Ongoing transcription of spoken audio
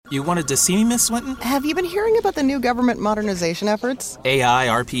You wanted to see me, Miss Swinton? Have you been hearing about the new government modernization efforts? AI,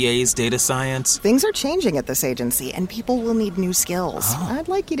 RPAs, data science. Things are changing at this agency, and people will need new skills. I'd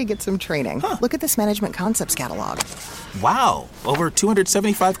like you to get some training. Look at this Management Concepts catalog. Wow, over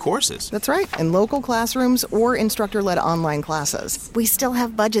 275 courses. That's right, in local classrooms or instructor-led online classes. We still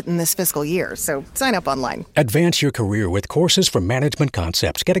have budget in this fiscal year, so sign up online. Advance your career with courses from Management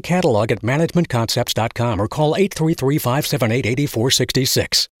Concepts. Get a catalog at managementconcepts.com or call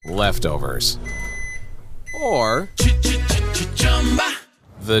 833-578-8466. Leftovers. Or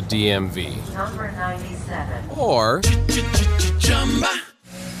the DMV. Number 97. Or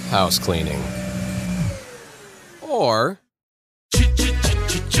house cleaning. Or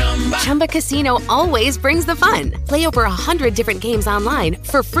Chumba Casino always brings the fun. Play over 100 different games online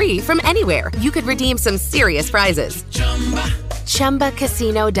for free from anywhere. You could redeem some serious prizes.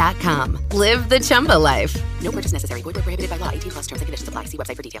 ChumbaCasino.com. Live the Chumba life. No purchase necessary. Void where prohibited by law. 18+ terms and conditions apply. See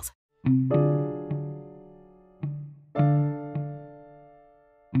website for details.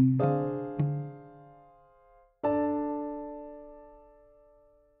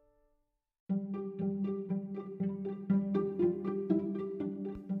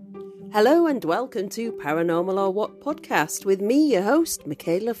 Hello and welcome to Paranormal or What podcast with me, your host,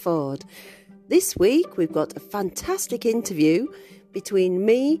 Michaela Ford. This week we've got a fantastic interview between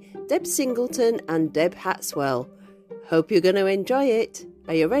me, Deb Singleton and Deb Hatswell. Hope you're going to enjoy it.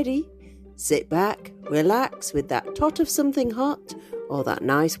 Are you ready? Sit back, relax with that tot of something hot or that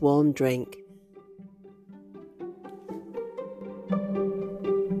nice warm drink.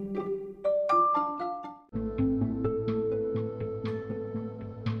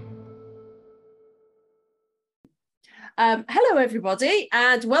 Hello, everybody,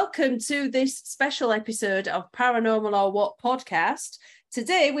 and welcome to this special episode of Paranormal or What podcast.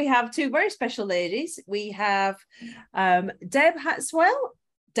 Today, we have two very special ladies. We have Deb Hatswell,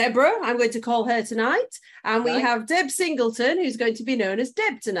 Deborah, I'm going to call her tonight, and we have Deb Singleton, who's going to be known as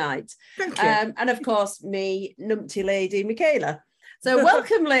Deb tonight. Thank you. And of course, me, numpty lady, Michaela. So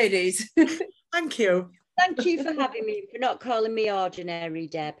welcome, ladies. Thank you. Thank you for having me, for not calling me ordinary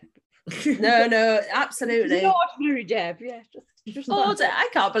Deb. No, absolutely. Ordinary Deb, yeah. Just I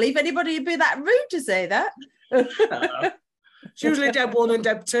can't believe anybody would be that rude to say that. It's usually Deb 1 and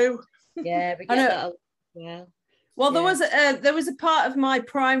Deb 2. Yeah, we get that. Yeah. Well, there was a part of my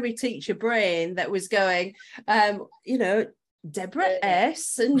primary teacher brain that was going, Deborah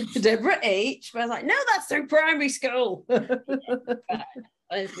S and Deborah H. But I was like, no, that's through primary school.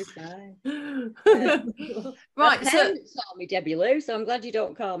 Right, my parents call me Debbie Lou, so I'm glad you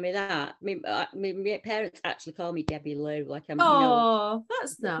don't call me that. My parents actually call me Debbie Lou, like I'm. Oh,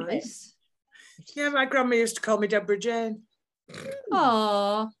 that's nice. Yeah, my grandma used to call me Deborah Jane.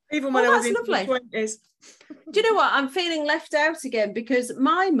 Oh, even when I was in lovely. my 20s. Do you know what? I'm feeling left out again because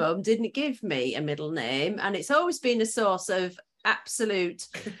my mum didn't give me a middle name, and it's always been a source of absolute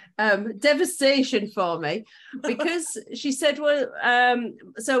devastation for me because she said, well,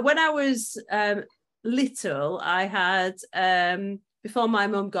 so when I was little, I had before my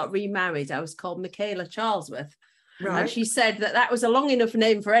mum got remarried, I was called Michaela Charlesworth. Right. And she said that was a long enough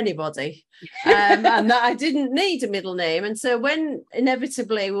name for anybody, and that I didn't need a middle name. And so when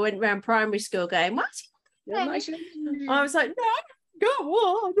inevitably we went around primary school going, what? I was like, no, go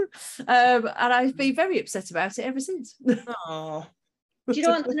on. And I've been very upset about it ever since. Oh. Do you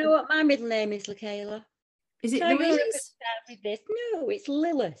want to know what my middle name is, Michaela? Is it Louise? No, it's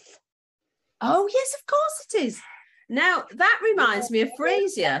Lilith. Oh, yes, of course it is. Now, that reminds me of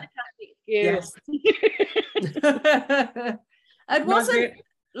Frasier. Yes. And wasn't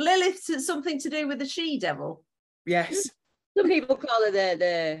Lilith something to do with the she-devil? Yes. Some people call her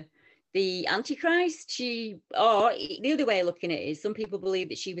the Antichrist. The other way of looking at it is some people believe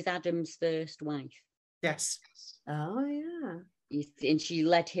that she was Adam's first wife. Yes. Oh, yeah. And she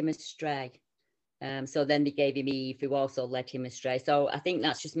led him astray. So then they gave him Eve, who also led him astray. So I think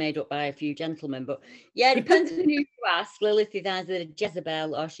that's just made up by a few gentlemen. But yeah, it depends on who you ask. Lilith is either a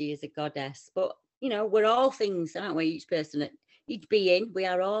Jezebel or she is a goddess. But, we're all things, aren't we? Each person, each being, we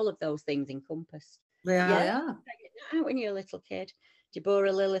are all of those things encompassed. We are. Yeah. Out when you're a little kid.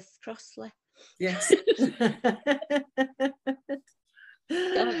 Deborah Lilith Crossley. Yes.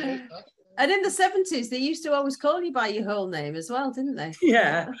 And in the 70s, they used to always call you by your whole name as well, didn't they?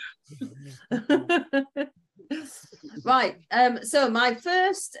 Yeah. Right. So my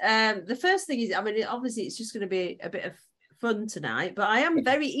the first thing is, obviously it's just going to be a bit of fun tonight, but I am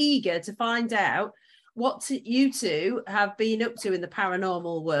very eager to find out what you two have been up to in the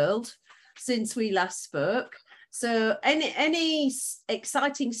paranormal world since we last spoke. So any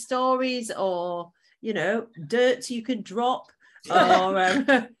exciting stories or, dirt you can drop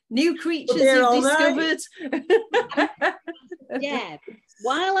or new creatures here you've all night. discovered. Yeah.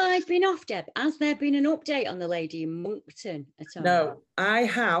 While I've been off, Deb, has there been an update on the lady in Moncton at all? No, I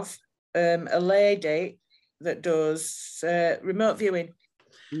have a lady that does remote viewing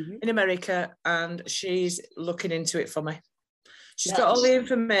in America, and she's looking into it for me. She's got all the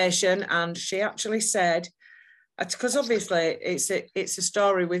information, and she actually said, because obviously it's a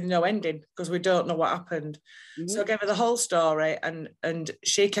story with no ending because we don't know what happened. So I gave her the whole story, and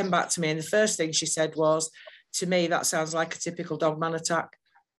she came back to me, and the first thing she said was, to me, that sounds like a typical dogman attack.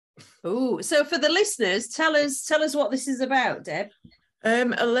 Oh, so for the listeners, tell us what this is about, Deb.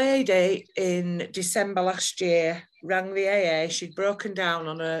 A lady in December last year rang the AA. She'd broken down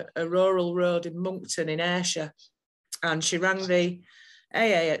on a rural road in Moncton in Ayrshire, and she rang the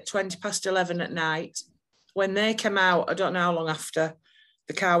AA at 11:20 at night. When they came out, I don't know how long after,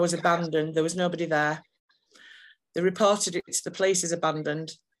 the car was abandoned. There was nobody there. They reported it to the police as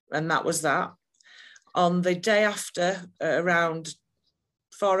abandoned, and that was that. On the day after, around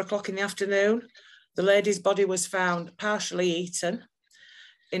 4 o'clock in the afternoon, the lady's body was found partially eaten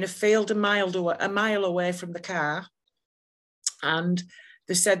in a field a mile away from the car. And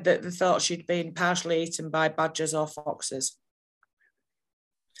they said that they thought she'd been partially eaten by badgers or foxes.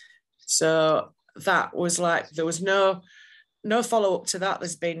 So that was like, there was no follow-up to that.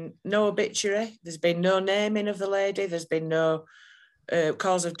 There's been no obituary. There's been no naming of the lady. There's been no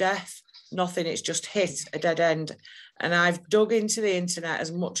cause of death. Nothing. It's just hit a dead end. And I've dug into the internet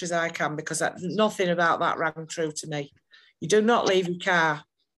as much as I can because nothing about that rang true to me. You do not leave your car.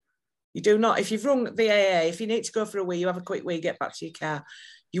 You do not. If you've rung the AA, if you need to go for a wee, you have a quick wee, get back to your car.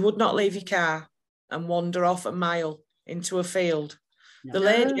 You would not leave your car and wander off a mile into a field. No. The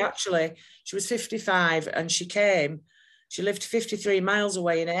lady, actually, she was 55 and she lived 53 miles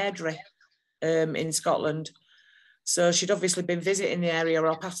away in Airdrie in Scotland. So she'd obviously been visiting the area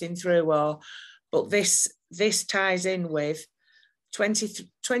or passing through, but this ties in with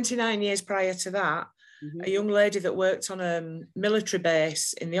 29 years prior to that, a young lady that worked on a military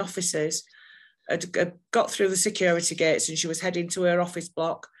base in the offices had got through the security gates and she was heading to her office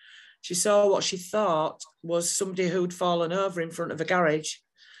block. She saw what she thought was somebody who'd fallen over in front of a garage.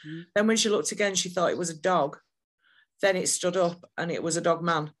 Then when she looked again, she thought it was a dog. Then it stood up and it was a dog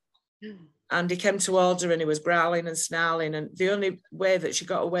man. And he came towards her and he was growling and snarling. And the only way that she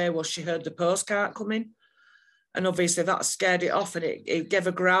got away was she heard the postcart coming. And obviously that scared it off and it gave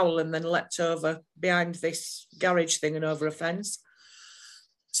a growl and then leapt over behind this garage thing and over a fence.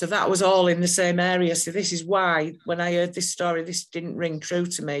 So that was all in the same area. So this is why when I heard this story, this didn't ring true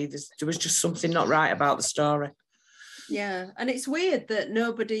to me. There was just something not right about the story. Yeah. And it's weird that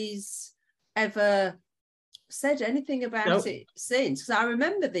nobody's ever said anything about it since. Because I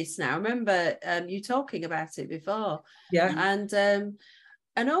remember this now. I remember you talking about it before. Yeah.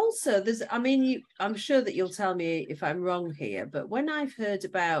 And also I'm sure that you'll tell me if I'm wrong here, but when I've heard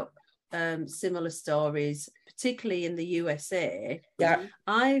about similar stories, particularly in the USA,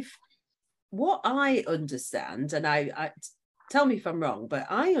 what I understand, and I tell me if I'm wrong, but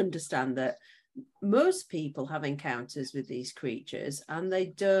I understand that most people have encounters with these creatures and they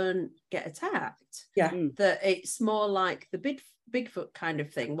don't get attacked. Yeah. That it's more like the Bigfoot kind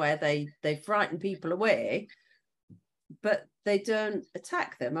of thing where they frighten people away, but they don't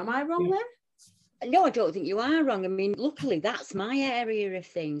attack them. Am I wrong there? No, I don't think you are wrong. I mean, luckily that's my area of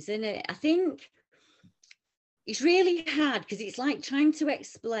things, isn't it? I think it's really hard because it's like trying to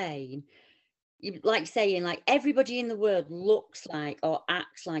explain, like saying like everybody in the world looks like or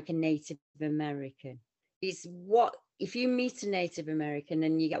acts like a Native American. It's what, if you meet a Native American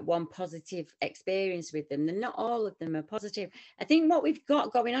and you get one positive experience with them, then not all of them are positive. I think what we've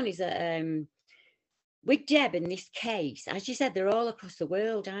got going on is that with Deb in this case, as you said, they're all across the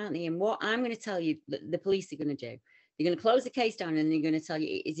world, aren't they? And what I'm going to tell you that the police are going to do, they're going to close the case down and they're going to tell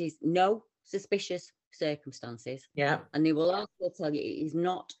you it is no suspicious circumstances. Yeah. And they will also tell you it is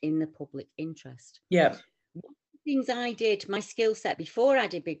not in the public interest. Yeah. One of the things I did, my skill set before I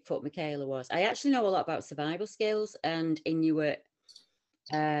did Bigfoot, Michaela, was I actually know a lot about survival skills and Inuit,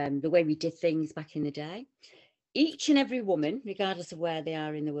 the way we did things back in the day. Each and every woman, regardless of where they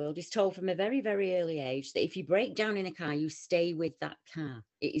are in the world, is told from a very, very early age that if you break down in a car, you stay with that car.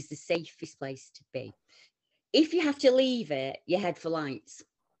 It is the safest place to be. If you have to leave it, you head for lights.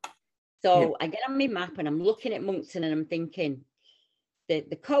 So I get on my map and I'm looking at Moncton and I'm thinking,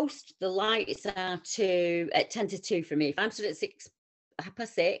 the coast, the lights are at 10 to 2 for me. If I'm stood at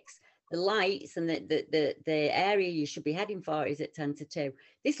 6:30, the lights and the area you should be heading for is at 10 to 2.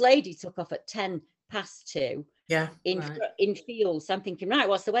 This lady took off at 2:10. Yeah. In fields. I'm thinking, right,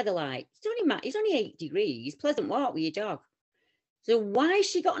 what's the weather like? It's only 8 degrees. Pleasant walk with your dog. So why has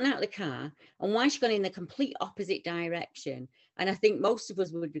she gotten out of the car and why has she gone in the complete opposite direction? And I think most of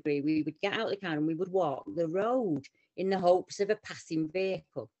us would agree we would get out of the car and we would walk the road in the hopes of a passing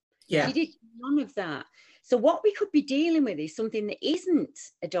vehicle. Yeah. She did none of that. So what we could be dealing with is something that isn't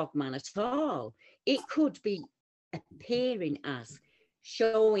a dog man at all. It could be appearing as,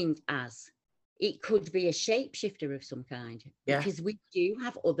 showing as. It could be a shapeshifter of some kind. Yeah. Because we do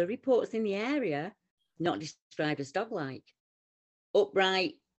have other reports in the area, not described as dog-like.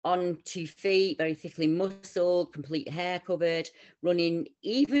 Upright, on 2 feet, very thickly muscled, complete hair covered, running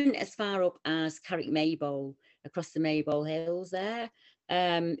even as far up as Carrick Maybole, across the Maybole Hills there.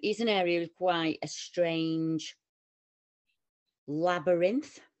 It's an area with quite a strange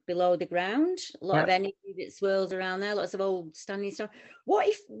labyrinth below the ground. A lot of energy that swirls around there, lots of old standing stuff. What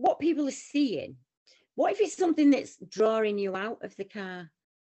if what people are seeing, what if it's something that's drawing you out of the car,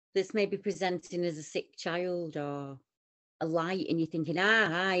 that's maybe presenting as a sick child or a light, and you're thinking,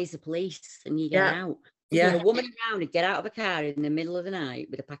 he's the police, and you get out. Yeah. A woman around and get out of a car in the middle of the night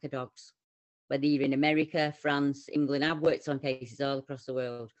with a pack of dogs, whether you're in America, France, England. I've worked on cases all across the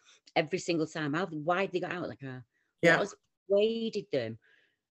world. Every single time, why they got out of the car? Yeah. What has persuaded them?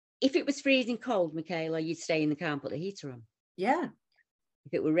 If it was freezing cold, Michaela, you'd stay in the car and put the heater on. Yeah.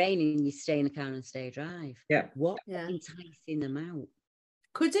 If it were raining, you'd stay in the car and stay drive. Yeah. What enticing them out?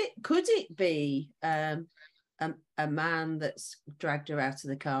 Could it be a man that's dragged her out of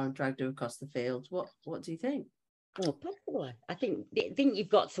the car and dragged her across the field? What do you think? Oh, possibly. I think you've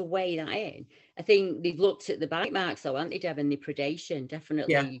got to weigh that in. I think they've looked at the bite marks, though, haven't they, Deb, and the predation,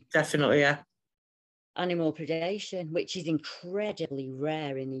 definitely. Yeah, definitely, yeah. Animal predation, which is incredibly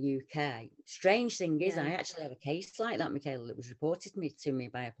rare in the UK. Strange thing is, I actually have a case like that, Michaela, that was reported to me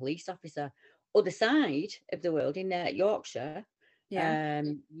by a police officer. Other side of the world, in Yorkshire,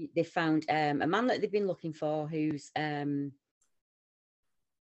 they found a man that they've been looking for who's, I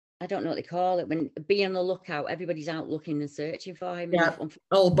don't know what they call it, when be on the lookout, everybody's out looking and searching for him. Yeah,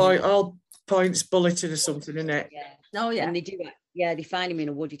 all points bulleted or something, isn't it? Yeah. Oh, yeah. And they do it. Yeah, they find him in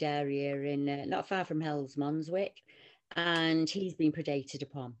a wooded area in not far from Hell's Monswick, and he's been predated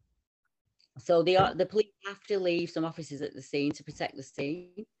upon. So the police have to leave some officers at the scene to protect the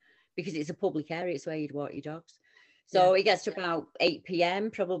scene, because it's a public area. It's where you'd walk your dogs. So it gets to about 8 p.m,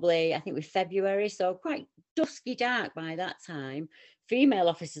 probably, I think with February, so quite dusky dark by that time. Female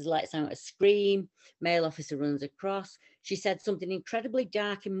officer lets out a scream. Male officer runs across. She said something incredibly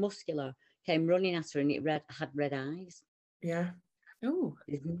dark and muscular came running at her, and it had red eyes. Yeah. Oh.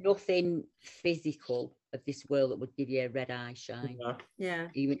 There's nothing physical of this world that would give you a red eye shine. Yeah.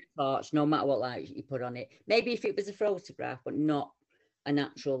 Even a torch, no matter what light you put on it. Maybe if it was a photograph, but not a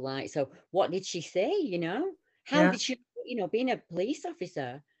natural light. So what did she see, How did she, being a police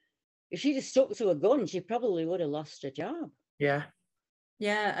officer, if she'd have stuck to a gun, she probably would have lost her job. Yeah.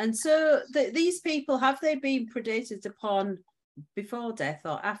 Yeah. And so these people, have they been predated upon before death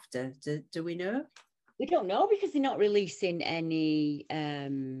or after? Do we know? We don't know, because they're not releasing any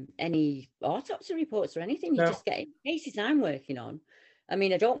autopsy reports or anything. You're just getting cases I'm working on. I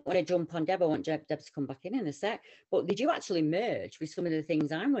mean, I don't want to jump on Deb. I want Deb to come back in a sec. But they do actually merge with some of the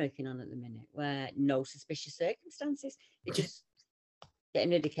things I'm working on at the minute, where no suspicious circumstances. They're just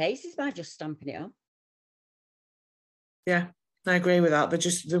getting rid of the cases by just stamping it on. Yeah, I agree with that.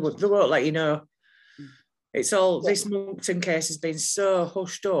 They won't let you know. It's all, this Monkton case has been so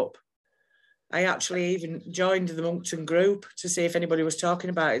hushed up. I actually even joined the Monkton group to see if anybody was talking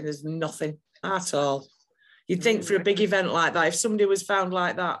about it. There's nothing at all. You'd think for a big event like that, if somebody was found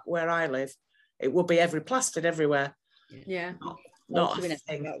like that where I live, it would be plastered everywhere. Yeah. Not a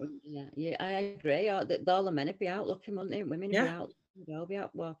thing. Yeah, I agree. All the men would be out looking, wouldn't they? Women would be out. They'll be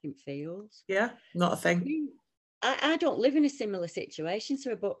out walking fields. Yeah, not a thing. I don't live in a similar situation,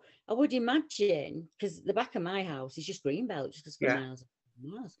 Sarah, but I would imagine, because the back of my house is just greenbelt, just miles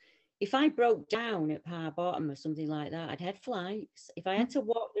and miles. If I broke down at Par Bottom or something like that, I'd head flights. If I had to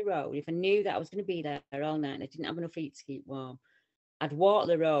walk the road, if I knew that I was going to be there all night and I didn't have enough heat to keep warm, I'd walk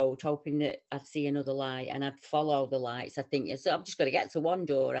the road hoping that I'd see another light, and I'd follow the lights. I think, so I've just got to get to one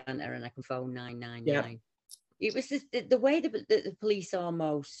door, and I can phone 999. Yeah. It was just the way that the police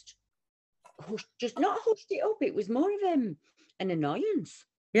almost just not hushed it up. It was more of an annoyance.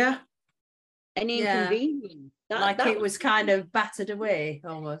 Yeah. An inconvenience. That it was kind of battered away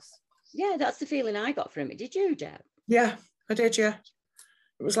almost. Yeah, that's the feeling I got from it. Did you, Deb? Yeah, I did, yeah.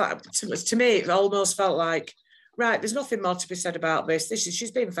 It was like, to me, it almost felt like, right, there's nothing more to be said about this.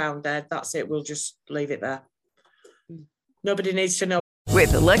 She's been found dead. That's it. We'll just leave it there. Nobody needs to know.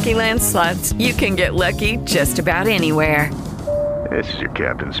 With the Lucky Land Slots, you can get lucky just about anywhere. This is your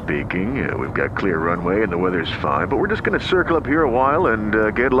captain speaking. We've got clear runway and the weather's fine, but we're just going to circle up here a while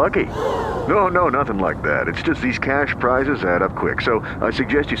and get lucky. No, nothing like that. It's just these cash prizes add up quick. So I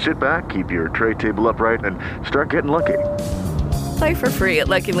suggest you sit back, keep your tray table upright, and start getting lucky. Play for free at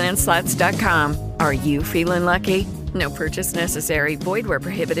LuckyLandSlots.com. Are you feeling lucky? No purchase necessary. Void where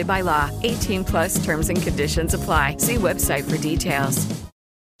prohibited by law. 18 plus terms and conditions apply. See website for details.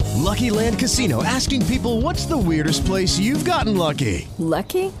 Lucky Land Casino, asking people, what's the weirdest place you've gotten lucky?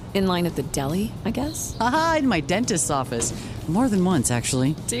 Lucky? In line at the deli, I guess? Aha, in my dentist's office. More than once,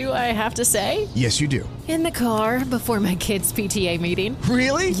 actually. Do I have to say? Yes, you do. In the car before my kids' PTA meeting.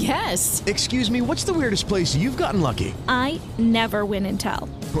 Really? Yes. Excuse me, what's the weirdest place you've gotten lucky? I never win and tell.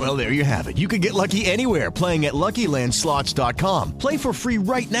 Well, there you have it. You can get lucky anywhere, playing at LuckyLandSlots.com. Play for free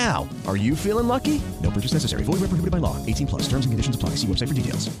right now. Are you feeling lucky? No purchase necessary. Void where prohibited by law. 18 plus. Terms and conditions apply. See website for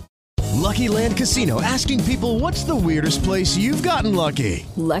details. Lucky Land Casino, asking people, what's the weirdest place you've gotten lucky?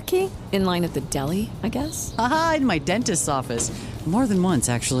 Lucky? In line at the deli, I guess? Aha, in my dentist's office. More than once,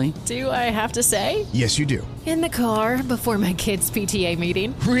 actually. Do I have to say? Yes, you do. In the car before my kids' PTA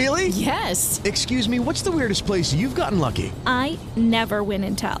meeting. Really? Yes. Excuse me, what's the weirdest place you've gotten lucky? I never win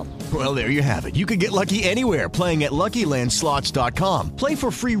and tell. Well, there you have it. You can get lucky anywhere, playing at LuckyLandSlots.com. Play for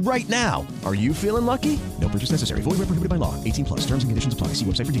free right now. Are you feeling lucky? No purchase necessary. Void where prohibited by law. 18 plus. Terms and conditions apply. See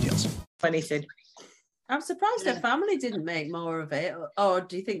website for details. Anything. I'm surprised her family didn't make more of it. Or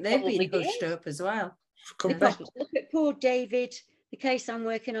do you think they've Probably been hushed did. up as well? Could Look be. at poor David. The case I'm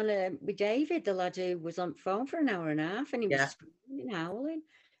working on with David, the lad who was on the phone for an hour and a half and he was screaming and howling.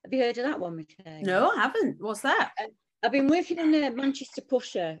 Have you heard of that one, Michaela? No, I haven't. What's that? I've been working on the Manchester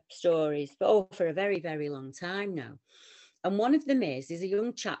Pusher stories for a very, very long time now. And one of them is a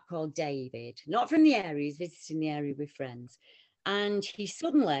young chap called David, not from the area, he's visiting the area with friends. And he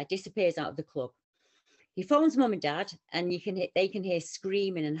suddenly disappears out of the club. He phones mum and dad and they can hear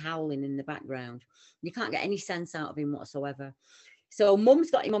screaming and howling in the background. You can't get any sense out of him whatsoever. So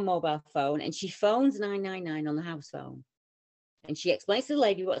mum's got him on mobile phone and she phones 999 on the house phone. And she explains to the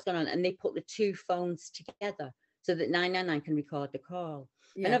lady what's going on and they put the two phones together so that 999 can record the call.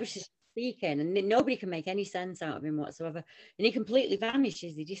 Yeah. And obviously she's speaking and nobody can make any sense out of him whatsoever. And he completely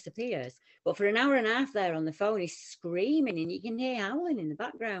vanishes, he disappears. But for an hour and a half there on the phone, he's screaming and you can hear howling in the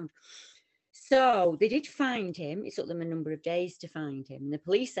background. So they did find him. It took them a number of days to find him. And the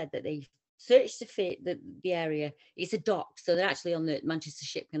police said that they searched the area. It's a dock, so they're actually on the Manchester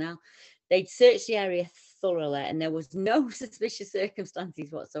Ship Canal. They'd searched the area thoroughly and there was no suspicious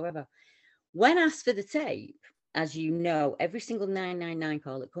circumstances whatsoever. When asked for the tape, as you know, every single 999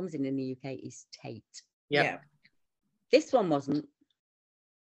 call that comes in the UK is taped. Yeah. This one wasn't.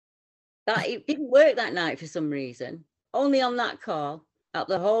 It didn't work that night for some reason. Only on that call, out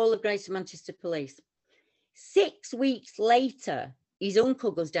the whole of Greater Manchester Police. 6 weeks later, his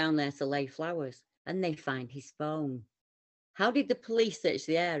uncle goes down there to lay flowers and they find his phone. How did the police search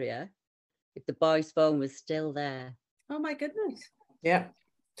the area if the boy's phone was still there? Oh my goodness. Yeah.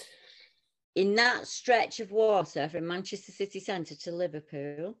 In that stretch of water from Manchester city centre to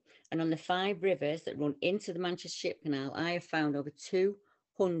Liverpool and on the 5 rivers that run into the Manchester Ship Canal, I have found over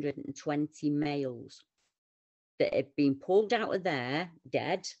 220 males that have been pulled out of there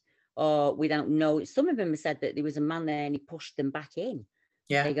dead or without no. Some of them have said that there was a man there and he pushed them back in.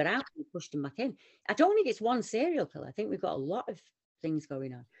 Yeah. They got out and pushed them back in. I don't think it's one serial killer. I think we've got a lot of things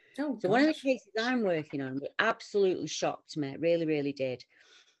going on. So one of the cases I'm working on absolutely shocked me. It really, really did.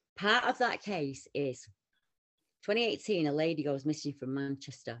 Part of that case is 2018, a lady goes missing from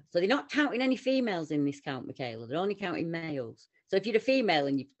Manchester. So they're not counting any females in this count, Michaela. They're only counting males. So if you're a female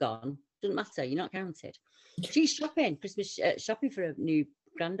and you've gone, doesn't matter. You're not counted. She's shopping, Christmas shopping for a new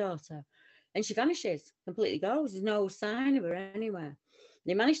granddaughter. And she vanishes, completely goes. There's no sign of her anywhere.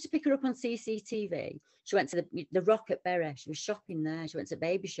 They managed to pick her up on CCTV. She went to the Rock at Bury. She was shopping there. She went to a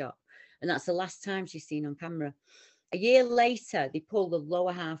baby shop. And that's the last time she's seen on camera. A year later, they pulled the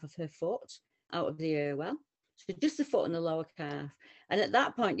lower half of her foot out of the airwell. So just the foot and the lower calf. And at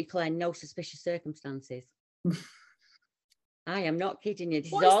that point, declared no suspicious circumstances. I am not kidding you.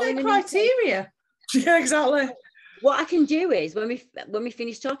 This what is all is in their the criteria? Yeah, exactly. What I can do is when we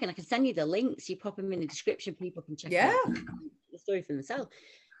finish talking, I can send you the links. You pop them in the description. People can check out the story for themselves.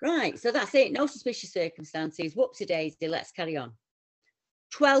 Right. So that's it. No suspicious circumstances. Whoopsie-daisy. Let's carry on.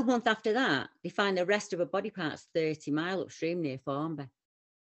 12 months after that, they find the rest of her body parts 30 miles upstream near Formby.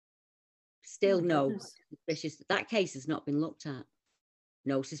 Still no suspicious. That case has not been looked at.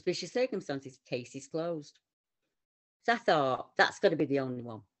 No suspicious circumstances. Case is closed. So I thought that's got to be the only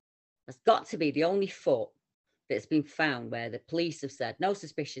one. That's got to be the only foot that's been found where the police have said no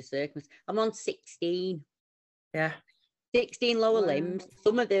suspicious circumstances. I'm on 16. Yeah. 16 lower limbs,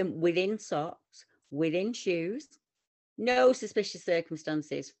 some of them within socks, within shoes, no suspicious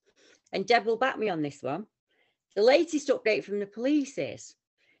circumstances. And Deb will back me on this one. The latest update from the police is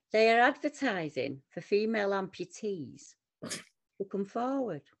they are advertising for female amputees to come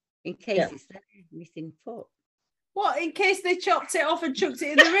forward in case it's their missing foot. What, in case they chopped it off and chucked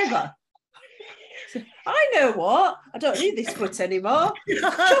it in the river? I know what. I don't need this foot anymore.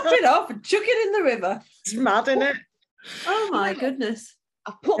 Chop it off and chuck it in the river. It's mad, isn't it? Oh my goodness.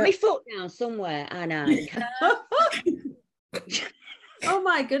 I've put my foot down somewhere and I can't. Oh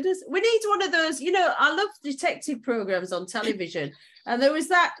my goodness. We need one of those, you know, I love detective programs on television. And I've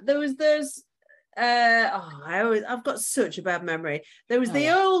got such a bad memory. There was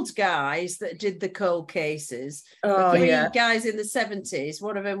the old guys that did the cold cases. Oh, the three yeah. guys in the 70s.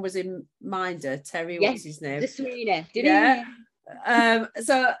 One of them was in Minder, Terry, what's his name? The Sweeney. Yeah.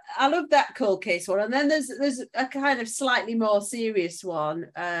 So I love that cold case one. And then there's a kind of slightly more serious one.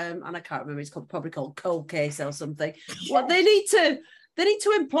 And I can't remember, it's probably called Cold Case or something. Well, they need to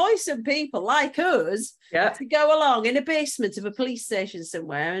employ some people like us to go along in a basement of a police station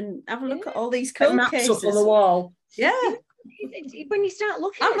somewhere and have a look at all these cold cases. Up on the wall. Yeah. When you start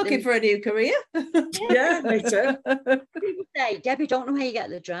looking I'm looking for a new career. Yeah, me too. People say, Debbie, don't know how you get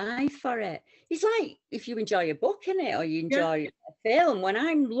the drive for it. It's like if you enjoy a book, innit, or you enjoy a film. When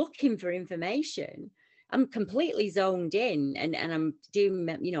I'm looking for information, I'm completely zoned in and I'm doing,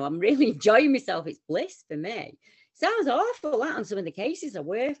 you know, I'm really enjoying myself. It's bliss for me. Sounds awful, that, on some of the cases I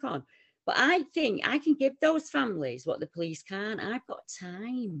work on. But I think I can give those families what the police can't. I've got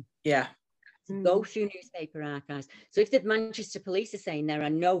time. Yeah. To go through newspaper archives. So if the Manchester police are saying there are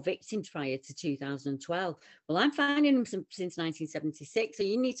no victims prior to 2012, well, I'm finding them since 1976. So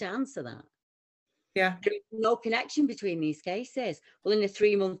you need to answer that. Yeah. There is no connection between these cases. Well, in a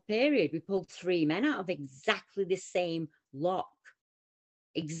 3-month period, we pulled 3 men out of exactly the same lock.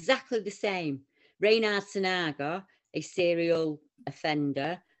 Exactly the same. Reynard Sanaga, a serial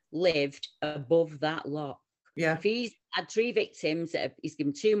offender, lived above that lock. Yeah. If he's had 3 victims that he's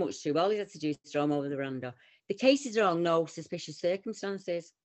given too much to, all he had to do is throw them over the veranda. The cases are all no suspicious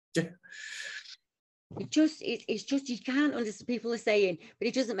circumstances. Yeah. It's just you can't understand. People are saying, but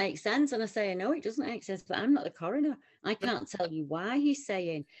it doesn't make sense. And I say, no, it doesn't make sense, but I'm not the coroner. I can't tell you why he's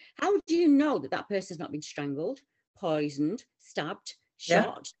saying. How do you know that that person's not been strangled, poisoned, stabbed,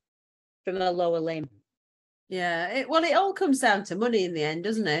 shot from a lower limb? Yeah, it all comes down to money in the end,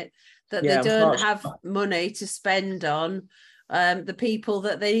 doesn't it? That they don't have money to spend on the people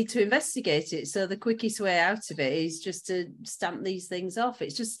that they need to investigate it. So the quickest way out of it is just to stamp these things off.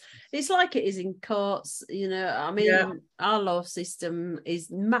 It's like it is in courts, you know. I mean, our law system is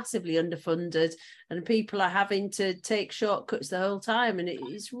massively underfunded and people are having to take shortcuts the whole time. And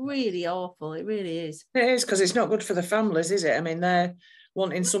it's really awful. It really is. It is, because it's not good for the families, is it? I mean, they're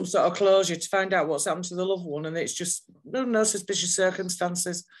wanting some sort of closure to find out what's happened to the loved one, and it's just no suspicious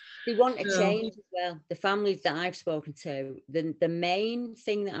circumstances. They want a change as well. The families that I've spoken to, the main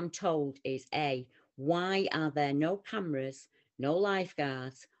thing that I'm told is, why are there no cameras, no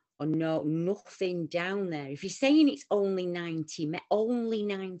lifeguards, or nothing down there? If you're saying it's only 90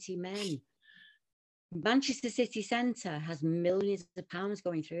 men, Manchester City Centre has millions of pounds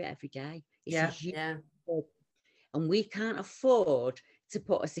going through it every day. It's a huge hub. And we can't afford to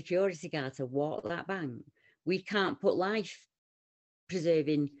put a security guard to walk that bank. We can't put life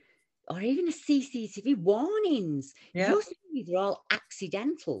preserving or even a CCTV warnings. Those things are all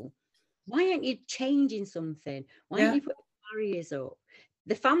accidental. Why aren't you changing something? Why aren't you putting barriers up?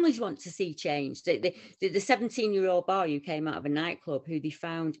 The families want to see change. The 17-year-old boy who came out of a nightclub, who they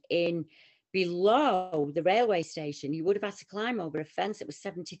found in below the railway station, he would have had to climb over a fence that was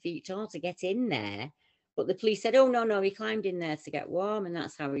 70 feet tall to get in there. But the police said, oh, no, he climbed in there to get warm, and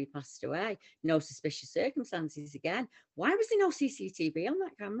that's how he passed away. No suspicious circumstances again. Why was there no CCTV on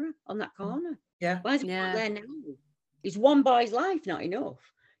that camera, on that corner? Yeah. Why is it not there now? Is one boy's life not enough?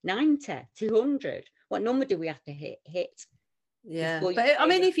 90, 200? What number do we have to hit? Yeah. But I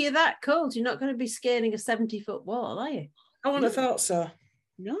mean, if you're that cold, you're not going to be scaling a 70-foot wall, are you? I wouldn't have thought so.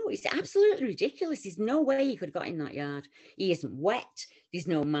 No, it's absolutely ridiculous. There's no way he could have got in that yard. He isn't wet. There's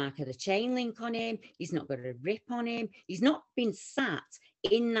no mark of the chain link on him. He's not got a rip on him. He's not been sat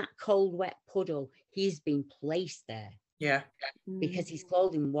in that cold, wet puddle. He's been placed there. Yeah. Because his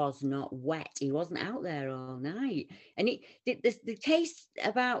clothing was not wet. He wasn't out there all night. And the case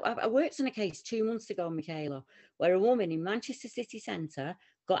I worked on a case 2 months ago, Michaela, where a woman in Manchester City Centre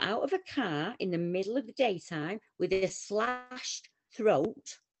got out of a car in the middle of the daytime with a slashed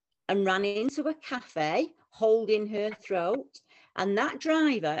throat and ran into a cafe holding her throat, and that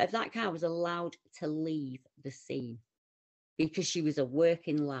driver of that car was allowed to leave the scene. because she was a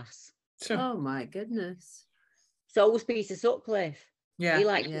working lass. Oh my goodness. So was Peter Sutcliffe. Yeah. He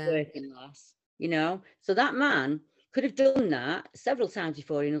liked a working lass, you know. So that man could have done that several times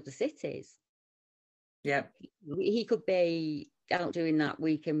before in other cities. Yeah. He could be out doing that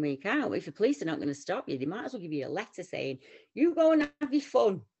week in, week out. If the police are not going to stop you, they might as well give you a letter saying, you go and have your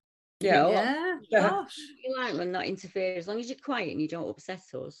fun. Yeah. Gosh. You like when not interfere, as long as you're quiet and you don't upset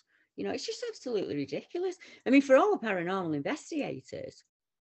us. You know, it's just absolutely ridiculous. I mean, for all the paranormal investigators,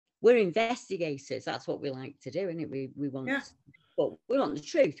 we're investigators. That's what we like to do, isn't it? We want, but we want the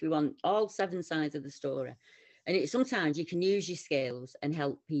truth. We want all 7 sides of the story. And sometimes you can use your skills and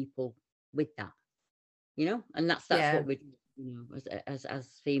help people with that, you know. And that's what we do, you know, as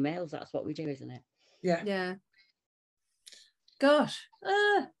females. That's what we do, isn't it? Yeah. Yeah. Gosh.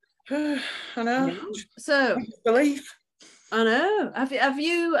 I know. So belief. I know. Have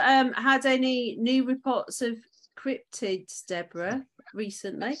you had any new reports of cryptids, Deborah,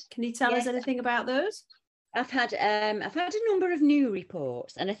 recently? Can you tell us anything about those? I've had a number of new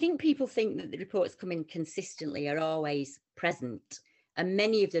reports, and I think people think that the reports come in consistently are always present, and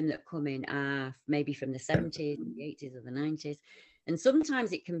many of them that come in are maybe from the 70s, the 80s, or the 90s. And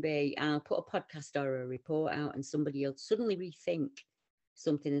sometimes it can be, I'll put a podcast or a report out, and somebody will suddenly rethink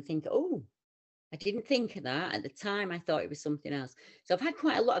something and think, oh, I didn't think of that at the time. I thought it was something else. So I've had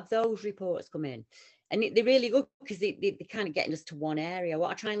quite a lot of those reports come in, and they're really good because they're kind of getting us to one area.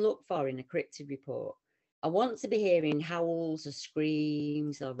 What I try and look for in a cryptid report, I want to be hearing howls or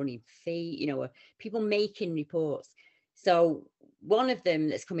screams or running feet, you know, or people making reports. So one of them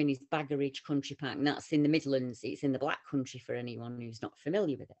that's coming is Baggeridge Country Park, and that's in the Midlands. It's in the Black Country for anyone who's not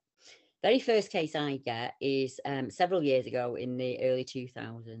familiar with it. Very first case I get is several years ago in the early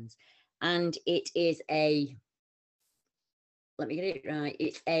 2000s. And it is let me get it right,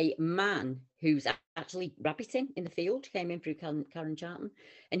 it's a man who's actually rabbiting in the field, came in through Karen Charlton,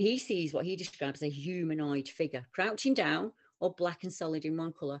 and he sees what he describes as a humanoid figure, crouching down, all black and solid in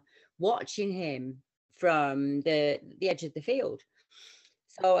one colour, watching him from the edge of the field.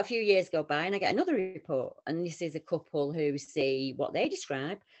 So a few years go by and I get another report, and this is a couple who see what they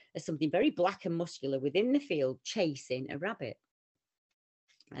describe as something very black and muscular within the field chasing a rabbit.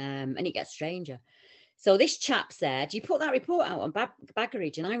 And it gets stranger. So this chap said, you put that report out on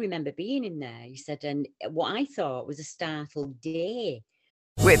Baggeridge, and I remember being in there. He said, and what I thought was a startled deer.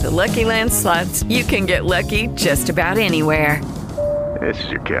 With the Lucky Land Slots, you can get lucky just about anywhere. This is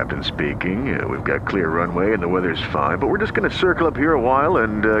your captain speaking. We've got clear runway and the weather's fine, but we're just going to circle up here a while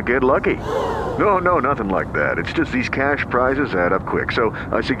and get lucky. No, nothing like that. It's just these cash prizes add up quick. So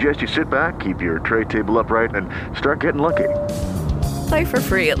I suggest you sit back, keep your tray table upright, and start getting lucky. Play for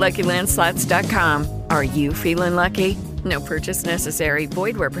free at LuckyLandSlots.com. Are you feeling lucky? No purchase necessary.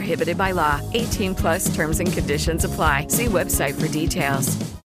 Void where prohibited by law. 18+ terms and conditions apply. See website for details.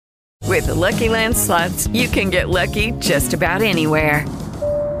 With the Lucky Land Slots, you can get lucky just about anywhere.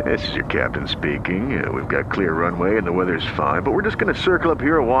 This is your captain speaking. We've got clear runway and the weather's fine, but we're just going to circle up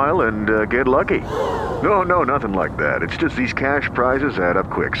here a while and get lucky. No, nothing like that. It's just these cash prizes add up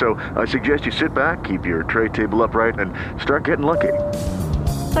quick. So I suggest you sit back, keep your tray table upright, and start getting lucky.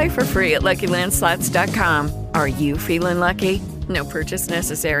 Play for free at LuckyLandSlots.com. Are you feeling lucky? No purchase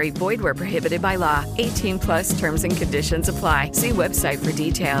necessary. Void where prohibited by law. 18+ terms and conditions apply. See website for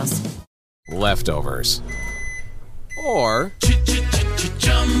details. Leftovers. Or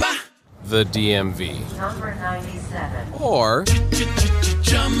the DMV. Number 97. Or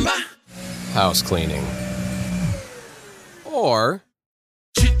house cleaning. Or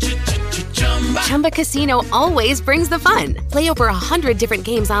Chumba Casino always brings the fun. Play over 100 different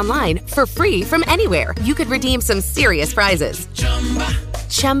games online for free from anywhere. You could redeem some serious prizes.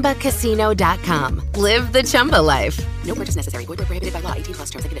 ChumbaCasino.com. Live the Chumba life. No purchase necessary. Void where prohibited by law. 18+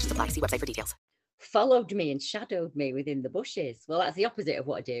 terms and conditions apply. See website for details. Followed me and shadowed me within the bushes. Well, that's the opposite of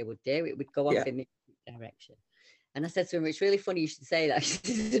what a deer would do. It would go off in the direction. And I said to him, it's really funny you should say that.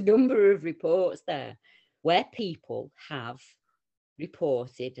 There's a number of reports there where people have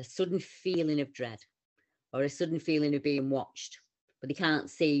reported a sudden feeling of dread or a sudden feeling of being watched, but they can't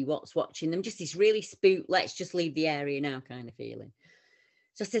see what's watching them. Just this really spooked, let's just leave the area now kind of feeling.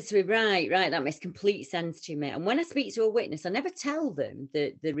 So I said to him, right, that makes complete sense to me. And when I speak to a witness, I never tell them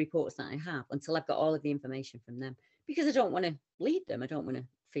the reports that I have until I've got all of the information from them, because I don't want to lead them. I don't want to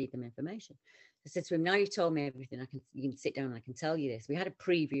feed them information. I said to him, now you've told me everything, you can sit down and I can tell you this. We had a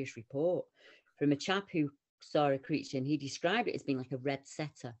previous report from a chap who saw a creature, and he described it as being like a red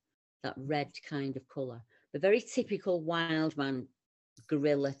setter, that red kind of colour, the very typical wild man,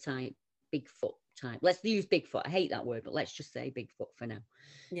 gorilla type, Bigfoot type. Let's use Bigfoot. I hate that word, but let's just say Bigfoot for now.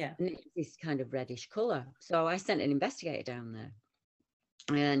 Yeah. And it's this kind of reddish colour. So I sent an investigator down there.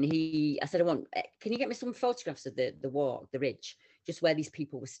 And I said, can you get me some photographs of the walk, the ridge, just where these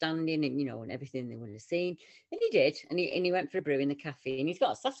people were standing and, and everything they would have seen. And he did. And he went for a brew in the cafe, and he's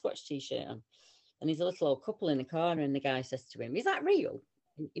got a Sasquatch t-shirt on. And there's a little old couple in the corner, and the guy says to him, is that real?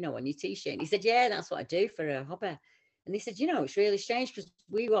 On your t-shirt? And he said, yeah, that's what I do for a hobby. And they said, it's really strange because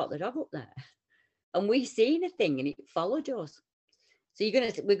we walked the dog up there and we seen a thing and it followed us. So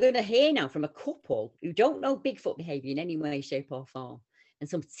we're gonna hear now from a couple who don't know Bigfoot behaviour in any way, shape or form. And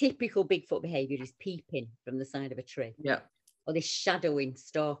some typical Bigfoot behaviour is peeping from the side of a tree. Yeah. Or this shadowing,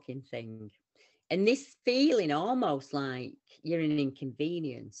 stalking thing. And this feeling almost like you're an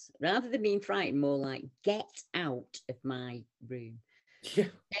inconvenience, rather than being frightened, more like, get out of my room. Yeah.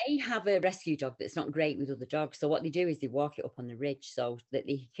 They have a rescue dog that's not great with other dogs. So what they do is they walk it up on the ridge so that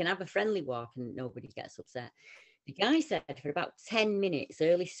they can have a friendly walk and nobody gets upset. The guy said for about 10 minutes,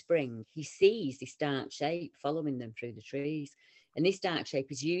 early spring, he sees this dark shape following them through the trees. And this dark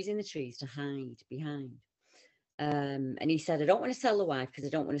shape is using the trees to hide behind. And he said, I don't want to tell the wife because I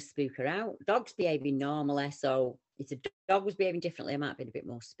don't want to spook her out. Dog's behaving normally. So if a dog was behaving differently, I might have been a bit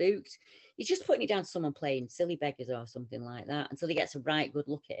more spooked. He's just putting it down to someone playing silly beggars or something like that until he gets a right good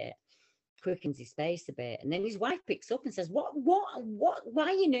look at it, quickens his pace a bit. And then his wife picks up and says, what, why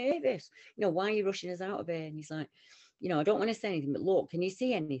are you nervous? Why are you rushing us out of here? And he's like, I don't want to say anything, but look, can you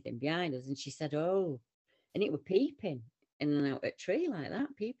see anything behind us? And she said, oh, and it were peeping in and out at a tree like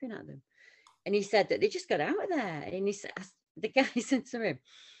that, peeping at them. And he said that they just got out of there. And he said, the guy said to him,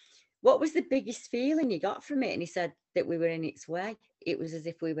 what was the biggest feeling you got from it? And he said that we were in its way. It was as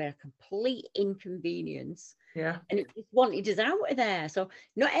if we were a complete inconvenience. Yeah. And it just wanted us out of there. So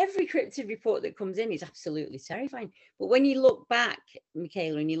not every cryptid report that comes in is absolutely terrifying. But when you look back,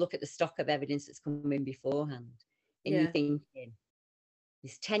 Michaela, and you look at the stock of evidence that's come in beforehand, and you're thinking,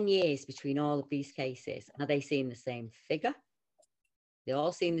 there's 10 years between all of these cases. Are they seeing the same figure? They're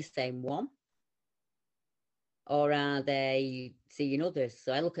all seeing the same one? Or are they seeing others?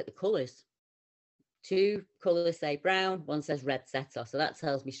 So I look at the colours. 2 colours say brown, one says red setter. So that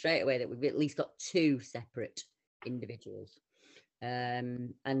tells me straight away that we've at least got 2 separate individuals.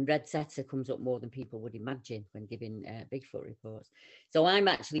 And red setter comes up more than people would imagine when giving Bigfoot reports. So I'm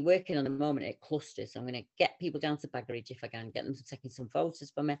actually working on the moment at clusters. So I'm going to get people down to Baggeridge if I can, get them to taking some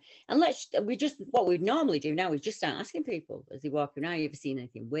photos for me. And what we normally do now is just start asking people as they walk around, you ever seen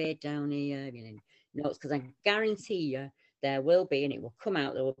anything weird down here? Notes, because I guarantee you there will be, and it will come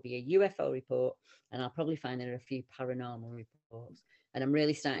out, there will be a UFO report, and I'll probably find there are a few paranormal reports. And I'm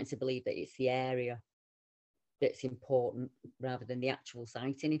really starting to believe that it's the area that's important rather than the actual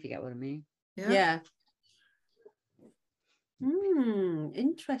sighting, if you get what I mean. Yeah.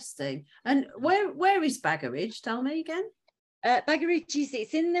 Interesting. And where is Baggeridge? Tell me again. Baggeridge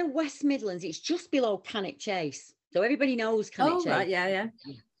it's in the West Midlands. It's just below Cannock Chase. So everybody knows Cannock Chase. Right, yeah.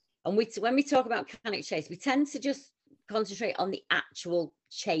 And when we talk about Cannock Chase, we tend to just concentrate on the actual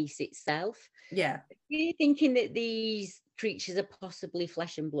chase itself. Yeah. If you're thinking that these creatures are possibly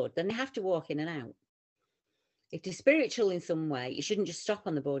flesh and blood, then they have to walk in and out. If they're spiritual in some way, you shouldn't just stop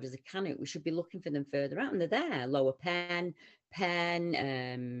on the borders of Cannock. We should be looking for them further out, and they're there. Lower Penn,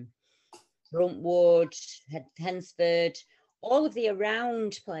 Bruntwood, Hensford, all of the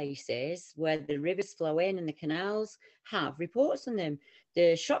around places where the rivers flow in and the canals have reports on them.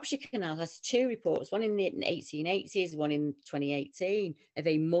 The Shropshire Canal has 2 reports, one in the 1880s, one in 2018, of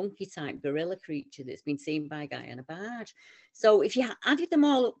a monkey-type gorilla creature that's been seen by a guy on a barge. So if you added them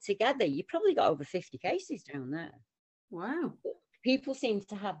all up together, you probably got over 50 cases down there. Wow. People seem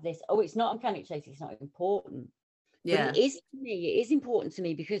to have this, it's not on Cannock Chase, it's not important. Yeah. But it is to me, it is important to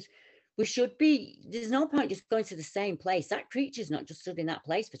me because there's no point just going to the same place. That creature's not just stood in that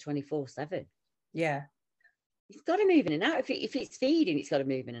place for 24/7. Yeah. It's got to move in and out. If it's feeding, it's got to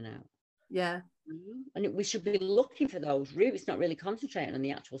move in and out. Yeah. And we should be looking for those routes, not really concentrating on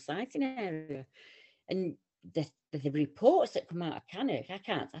the actual sighting area. And the reports that come out of Cannock, I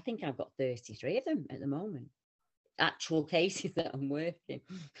think I've got 33 of them at the moment. Actual cases that I'm working.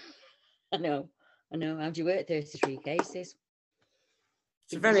 I know. How do you work 33 cases?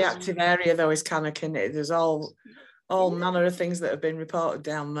 It's a very active area though, is Cannock, isn't it? There's all manner of things that have been reported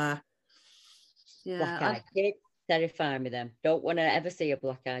down there. Yeah. Black-eyed kids terrify me them. Don't want to ever see a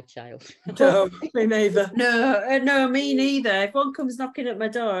black-eyed child. No, me neither. No, me neither. If one comes knocking at my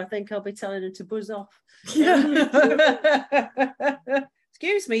door, I think I'll be telling her to buzz off. Yeah.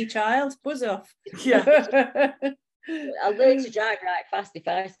 Excuse me, child, buzz off. Yeah. I'll learn to drive right fast if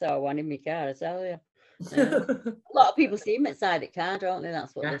I saw one in my car, I tell you. A lot of people see them at side of car, don't they?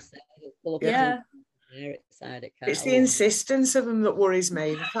 That's what they say. Yeah. It's the insistence of them that worries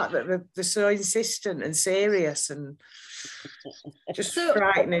me. The fact that they're so insistent and serious and just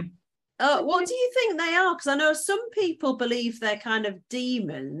frightening. What do you think they are? Because I know some people believe they're kind of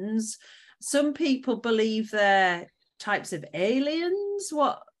demons. Some people believe they're types of aliens.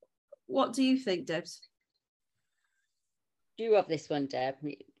 What do you think, Debs? Do you have this one, Deb?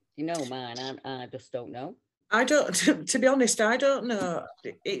 You know mine. I just don't know. I don't. To be honest, I don't know.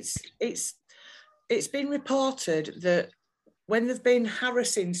 It's been reported that when they've been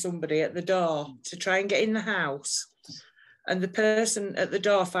harassing somebody at the door to try and get in the house, and the person at the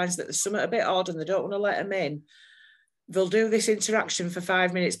door finds that there's something a bit odd and they don't want to let them in, they'll do this interaction for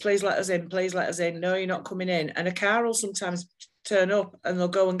 5 minutes. Please let us in. Please let us in. No, you're not coming in. And a car will sometimes turn up and they'll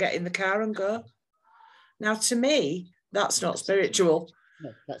go and get in the car and go. Now, to me, that's not spiritual.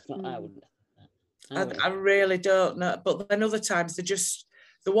 No, that's not. I really don't know. But then other times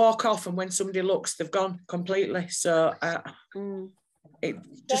they walk off, and when somebody looks, they've gone completely. So it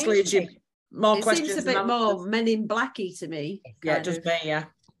just leaves you more questions. It seems a bit more Men in Blacky to me. Yeah, it does me, yeah.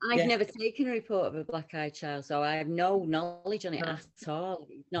 I've never taken a report of a black-eyed child, so I have no knowledge on it at all.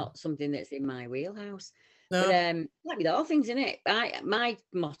 It's not something that's in my wheelhouse. No. But like with all things, innit? My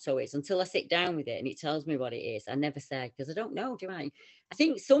motto is, until I sit down with it and it tells me what it is, I never say, because I don't know, do I? I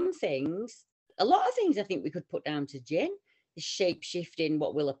think some things, a lot of things I think we could put down to jinn. The shape-shifting,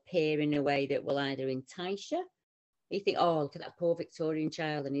 what will appear in a way that will either entice you. You think, oh, look at that poor Victorian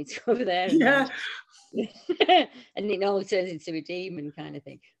child, I need to go over there. And and it all turns into a demon kind of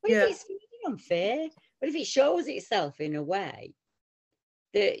thing. But if it's unfair, but if it shows itself in a way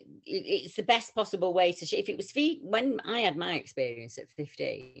that it's the best possible way to, if it was when I had my experience at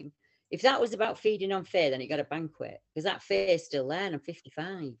 15, if that was about feeding unfair, then it got a banquet, because that fear is still there and I'm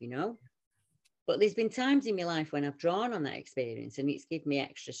 55, you know. But there's been times in my life when I've drawn on that experience and it's given me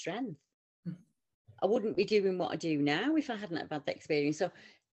extra strength. I wouldn't be doing what I do now if I hadn't had that experience. So,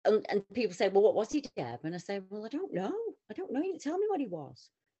 and people say, well, what was he, Deb? And I say, well, I don't know. I don't know. He didn't tell me what he was.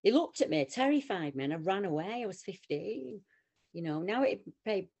 He looked at me, terrified me, and I ran away. I was 15. You know, now it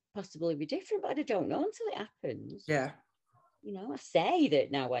may possibly be different, but I don't know until it happens. Yeah. You know, I say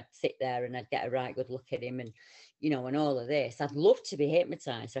that now I'd sit there and I'd get a right good look at him and, you know, and all of this. I'd love to be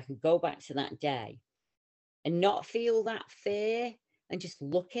hypnotized so I could go back to that day and not feel that fear and just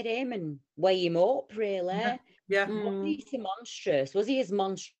look at him and weigh him up, really. Yeah. Was he so monstrous? Was he as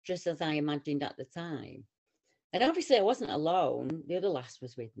monstrous as I imagined at the time? And obviously I wasn't alone. The other lass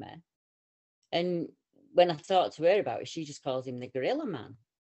was with me. And when I talked to her about it, she just calls him the gorilla man.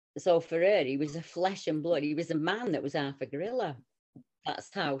 So for her, he was a flesh and blood. He was a man that was half a gorilla. That's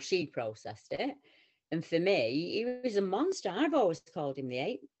how she processed it. And for me, he was a monster. I've always called him the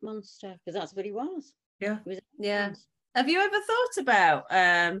ape monster, because that's what he was. Yeah. Have you ever thought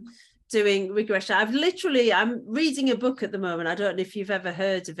about doing regression? I'm reading a book at the moment. I don't know if you've ever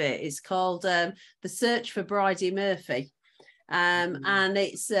heard of it. It's called The Search for Bridie Murphy. And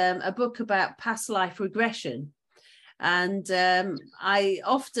it's a book about past life regression. And I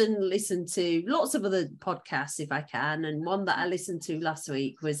often listen to lots of other podcasts if I can. And one that I listened to last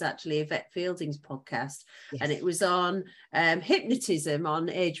week was actually Yvette Fielding's podcast. Yes. And it was on hypnotism on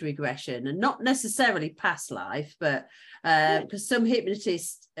age regression, and not necessarily past life, but because some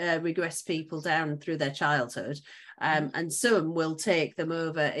hypnotists regress people down through their childhood. And some will take them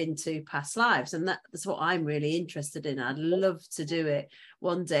over into past lives. And that's what I'm really interested in. I'd love to do it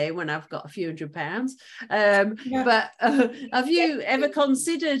one day when I've got a few £100. But have you ever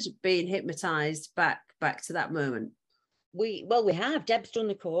considered being hypnotized back to that moment? We have. Deb's done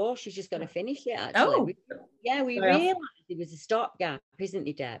the course. She's just got to finish it, actually. We realised it was a stopgap, isn't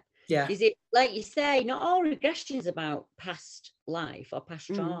it, Deb? Yeah. Is it, like you say, not all regression is about past life or past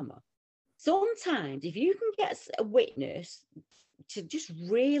trauma. Sometimes if you can get a witness to just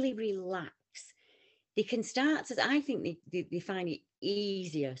really relax, they can start to, I think they find it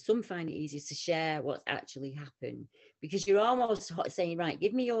easier. Some find it easier to share what's actually happened, because you're almost saying, right,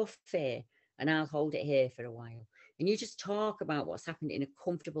 give me your fear and I'll hold it here for a while. And you just talk about what's happened in a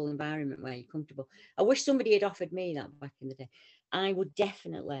comfortable environment where you're comfortable. I wish somebody had offered me that back in the day. I would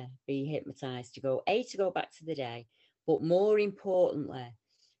definitely be hypnotized to go back to the day, but more importantly,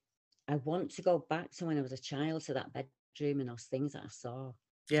 I want to go back to when I was a child, to that bedroom and those things that I saw.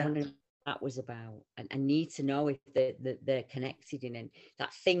 Yeah. I wonder what that was about. And I need to know if they're connected in, and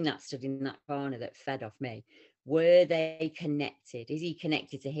that thing that stood in that corner that fed off me, were they connected? Is he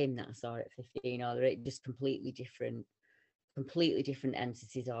connected to him that I saw at 15, or are they just completely different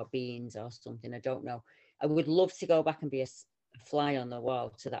entities or beings or something? I don't know. I would love to go back and be a fly on the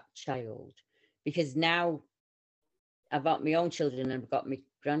wall to that child, because now I've got my own children and I've got my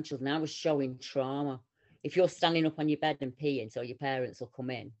grandchildren, I was showing trauma. If you're standing up on your bed and peeing, so your parents will come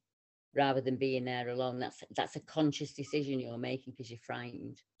in, rather than being there alone, that's a conscious decision you're making because you're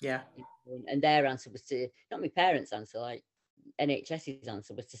frightened. Yeah. And their answer was to, not my parents' answer, like NHS's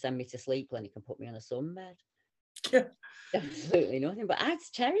answer was to send me to sleep clinic and put me on a sunbed. Yeah. Absolutely nothing. But I was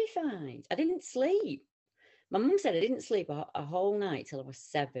terrified. I didn't sleep. My mum said I didn't sleep a whole night till I was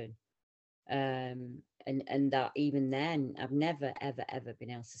 7. And that even then, I've never, ever, ever been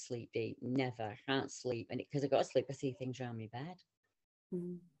able to sleep deep. Never. I can't sleep. And because I got to sleep, I see things around my bed.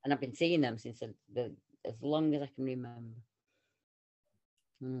 And I've been seeing them since as long as I can remember.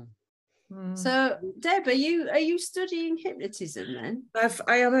 So, Deb, are you studying hypnotism then? I've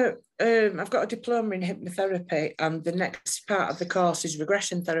got a diploma in hypnotherapy, and the next part of the course is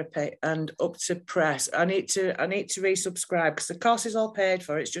regression therapy. And up to press, I need to resubscribe because the course is all paid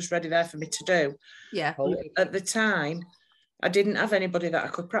for. It's just ready there for me to do. Yeah. At the time, I didn't have anybody that I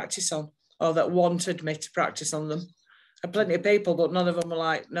could practice on, or that wanted me to practice on them. I had plenty of people, but none of them were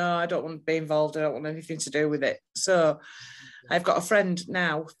like, no, I don't want to be involved. I don't want anything to do with it. So I've got a friend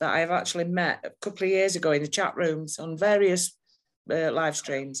now that I've actually met a couple of years ago in the chat rooms on various live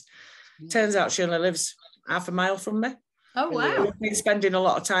streams. Turns out she only lives half a mile from me. Oh, wow. We've been spending a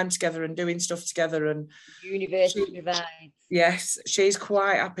lot of time together and doing stuff together. And University provides. Yes, she's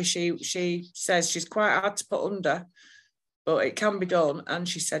quite happy. She says she's quite hard to put under, but it can be done. And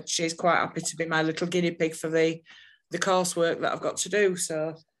she said she's quite happy to be my little guinea pig for the coursework that I've got to do.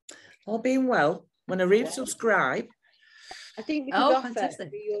 So all being well, when I resubscribe, I think we could offer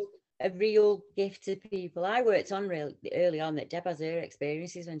a real gift to people. I worked on really early on that Deb has her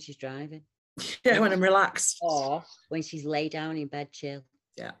experiences when she's driving. Yeah, when I'm relaxed. Or when she's laid down in bed chill.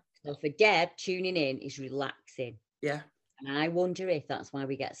 Yeah. So for Deb, tuning in is relaxing. Yeah. And I wonder if that's why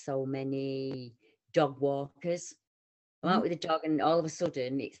we get so many dog walkers. I'm out with a dog and all of a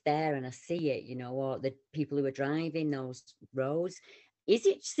sudden it's there and I see it, or the people who are driving those roads. Is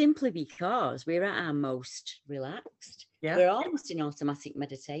it simply because we're at our most relaxed? Yeah. We're almost in automatic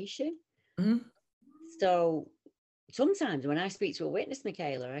meditation. So sometimes when I speak to a witness,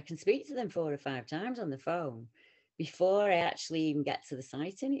 Michaela, I can speak to them 4 or 5 times on the phone before I actually even get to the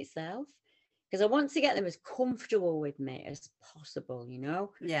sighting itself. Because I want to get them as comfortable with me as possible,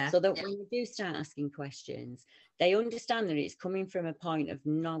 Yeah. So that when you do start asking questions, they understand that it's coming from a point of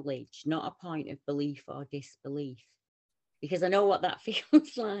knowledge, not a point of belief or disbelief. Because I know what that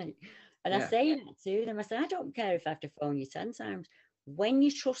feels like. And I say that to them. I say, I don't care if I have to phone you 10 times. When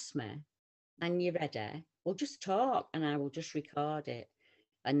you trust me and you're ready, we'll just talk and I will just record it.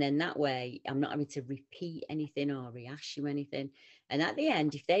 And then that way, I'm not having to repeat anything or rehash you anything. And at the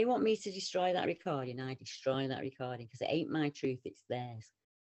end, if they want me to destroy that recording, I destroy that recording because it ain't my truth, it's theirs,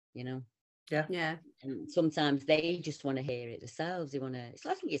 Yeah. Yeah. And sometimes they just want to hear it themselves. They want to,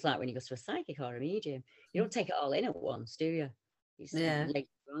 I think it's like when you go to a psychic or a medium, you don't take it all in at once, do you? It's later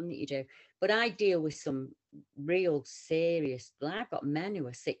on that you do. But I deal with some real serious, I've got men who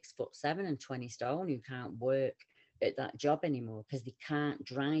are 6'7" and 20 stone who can't work at that job anymore because they can't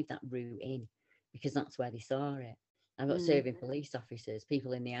drive that route in because that's where they saw it. I've got serving police officers,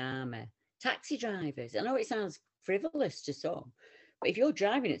 people in the army, taxi drivers. I know it sounds frivolous to some, but if you're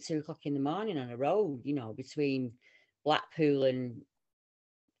driving at 2 o'clock in the morning on a road, between Blackpool and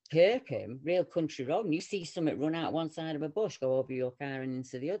Kirkham, real country road, and you see something run out one side of a bush, go over your car and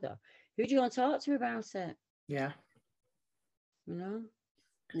into the other, who do you want to talk to about it? Yeah.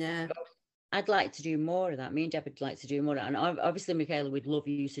 Yeah. I'd like to do more of that. Me and Deb would like to do more of that. And obviously, Michaela, we'd love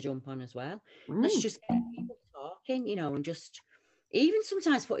you to jump on as well. Let's just get people talking, and just even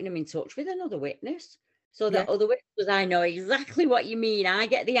sometimes putting them in touch with another witness so that other witnesses, I know exactly what you mean. I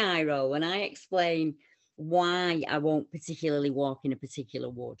get the eye roll and I explain why I won't particularly walk in a particular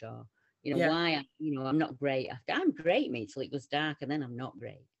wood or, why, I'm not great. I'm great, mate, till it goes dark and then I'm not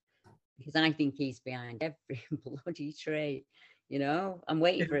great because I think he's behind every bloody tree, I'm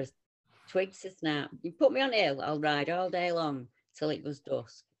waiting for us. Twigs to snap. You put me on hill, I'll ride all day long till it goes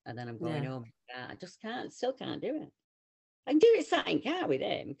dusk, and then I'm going home. I just still can't do it. I can do it sat in car with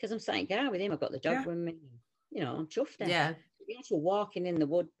him because I'm sat in car with him. I've got the dog with me. I'm chuffed. Yeah. The actual walking in the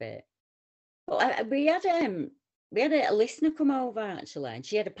wood bit. But we had a listener come over actually, and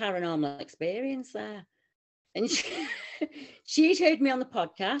she had a paranormal experience there. And she'd heard me on the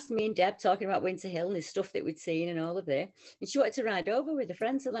podcast, me and Deb talking about Winter Hill and the stuff that we'd seen and all of it. And she wanted to ride over with a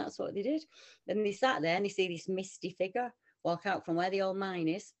friend, so that's what they did. Then they sat there and they see this misty figure walk out from where the old mine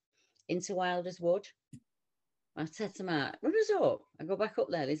is into Wilder's Wood. I said to Mark, "Run us up." I go back up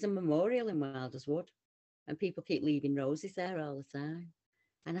there. There's a memorial in Wilder's Wood, and people keep leaving roses there all the time.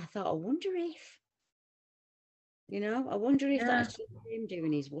 And I thought, I wonder if You know, I wonder if that's just him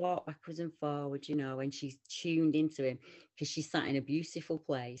doing his walk backwards and forwards, you know, when she's tuned into him, because she's sat in a beautiful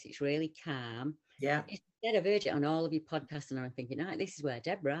place. It's really calm. Yeah. Instead, I've heard it on all of your podcasts, and I'm thinking, this is where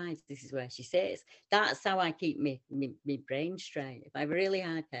Deb rides. This is where she sits. That's how I keep my brain straight. If I have a really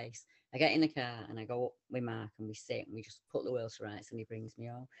hard case, I get in the car and I go up with Mark and we sit and we just put the wheels to rights and he brings me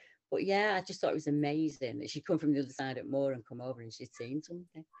home. But yeah, I just thought it was amazing that she'd come from the other side at Moor and come over and she'd seen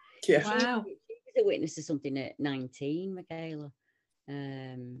something. Yeah. Wow. She was a witness to something at 19, Michaela,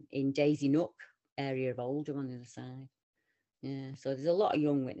 in Daisy Nook area of Oldham on the other side. Yeah, so there's a lot of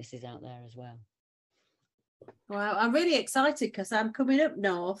young witnesses out there as well. Wow, I'm really excited because I'm coming up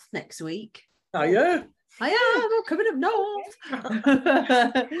north next week. Are you? I am. I'm coming up north.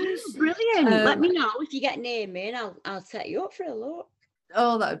 Brilliant. Let me know if you get near me and I'll set you up for a look.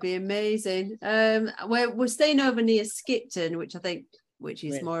 Oh, that would be amazing. We're staying over near Skipton, which is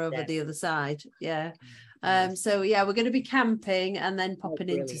really more over the other side. Yeah. So yeah, we're going to be camping and then popping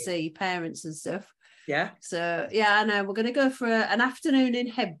in to see parents and stuff. Yeah. So yeah, I know we're going to go for an afternoon in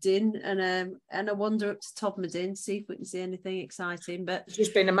Hebden and a wander up to Todmorden, see if we can see anything exciting. But there's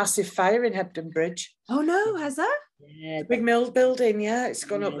just been a massive fire in Hebden Bridge. Oh no, has that? Yeah, big mill building. Yeah, it's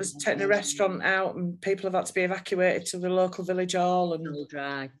gone up. There's taken a restaurant out, and people have had to be evacuated to the local village hall. And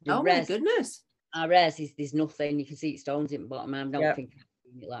oh my goodness. Our res is there's nothing. You can see stones in the bottom. I don't think I've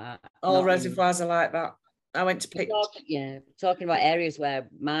seen it like that. All reservoirs are like that. I went to pick. Talking about areas where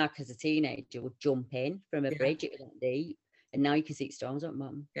Mark as a teenager would jump in from a bridge. It was that deep, and now you can see stones at the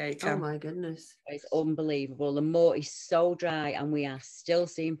bottom. Yeah, you can. Oh my goodness, it's unbelievable. The moat is so dry, and we are still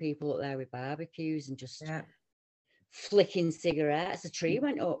seeing people up there with barbecues and just flicking cigarettes. A tree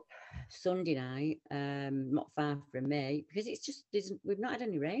went up Sunday night, not far from me, because it's just we've not had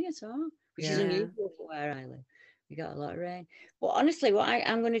any rain at all, which is unusual for where I live. We got a lot of rain. But honestly, what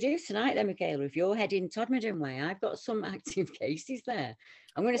I'm going to do tonight then, Michaela, if you're heading Todmorden way, I've got some active cases there.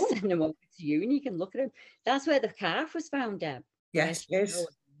 I'm going to send them over to you and you can look at them. That's where the calf was found, Deb. Yes, yes.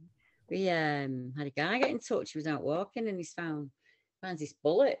 We had a guy get in touch. He was out walking and he's finds this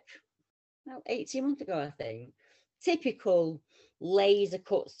bullock about 18 months ago, I think. Typical laser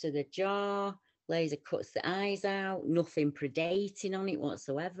cuts to the jaw, laser cuts the eyes out, nothing predating on it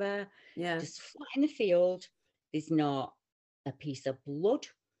whatsoever. Yeah. Just flat in the field. There's not a piece of blood.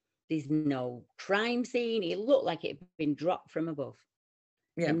 There's no crime scene. It looked like it had been dropped from above.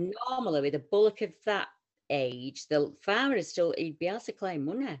 Yeah. And normally with a bullock of that age, the farmer he'd be able to claim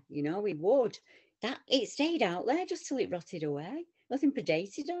money. You know, he would. It stayed out there just till it rotted away. Nothing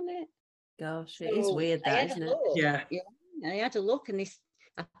predated on it. Gosh, it is weird that, isn't it? Yeah. I had a look and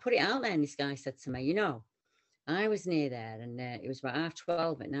I put it out there and this guy said to me, I was near there and it was about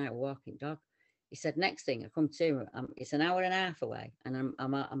 12:30 at night, walking dog. He said, next thing I come to, it's an hour and a half away and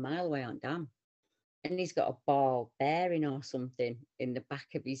I'm a mile away on dam. And he's got a ball bearing or something in the back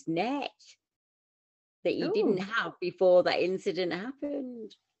of his neck that he didn't have before that incident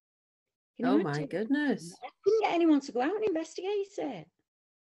happened. Oh my goodness. I couldn't get anyone to go out and investigate it.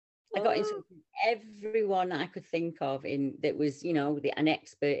 I got into everyone that I could think of that was, an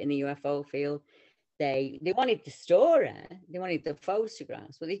expert in the UFO field. They wanted the story, they wanted the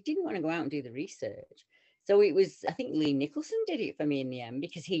photographs, but they didn't want to go out and do the research. So it was, I think Lee Nicholson did it for me in the end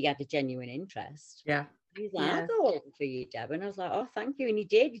because he had a genuine interest. Yeah. He was like, I'll go over for you, Deb. And I was like, oh, thank you. And he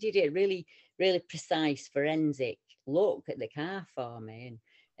did a really, really precise forensic look at the car for me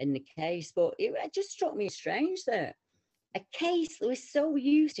and the case. But it just struck me as strange that a case, we're so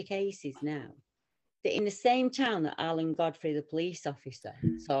used to cases now, that in the same town that Alan Godfrey, the police officer,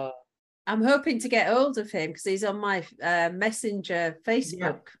 saw. I'm hoping to get hold of him because he's on my Messenger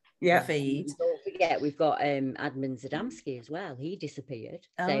Facebook feed. Don't forget, we've got Admin Zadamski as well. He disappeared.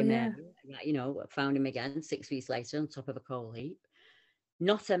 Same area. Found him again 6 weeks later on top of a coal heap.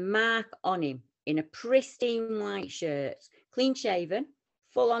 Not a mark on him, in a pristine white shirt, clean shaven,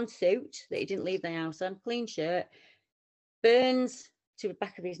 full on suit that he didn't leave the house on, clean shirt, burns to the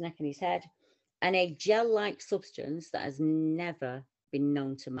back of his neck and his head, and a gel-like substance that has never been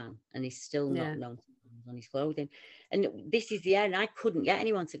known to man and is still not known to man on his clothing. And this is the end. I couldn't get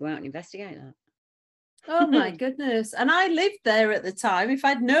anyone to go out and investigate that. Oh my goodness. And I lived there at the time. If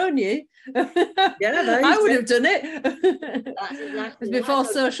I'd known you, I would have done it. It was before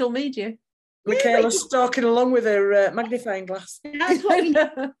social media. Michaela stalking along with her magnifying glass. That's what we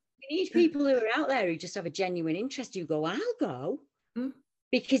need, people who are out there who just have a genuine interest. You go, I'll go.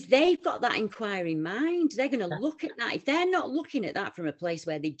 Because they've got that inquiring mind. They're going to look at that. If they're not looking at that from a place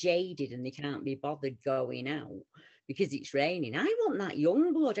where they're jaded and they can't be bothered going out because it's raining, I want that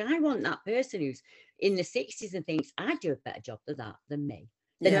young blood. I want that person who's in the 60s and thinks, I'd do a better job than that than me,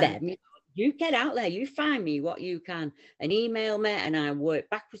 than them. You get out there, you find me what you can, and email me, and I work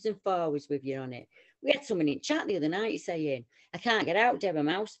backwards and forwards with you on it. We had someone in chat the other night saying, I can't get out, Deb, I'm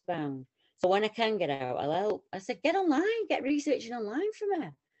housebound. So when I can get out, I'll help. I said, get online, get researching online for me.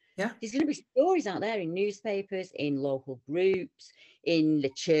 Yeah. There's going to be stories out there in newspapers, in local groups, in the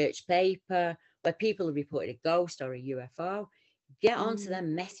church paper, where people have reported a ghost or a UFO. Get onto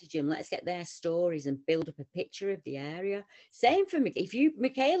them, message them. Let's get their stories and build up a picture of the area. Same for me. If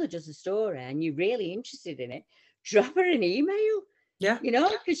Michaela does a story and you're really interested in it, drop her an email. Yeah. You know,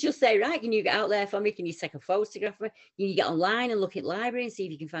 because she'll say, right, can you get out there for me? Can you take a photograph of me? Can you get online and look at library and see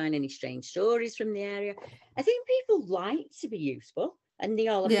if you can find any strange stories from the area? I think people like to be useful, and they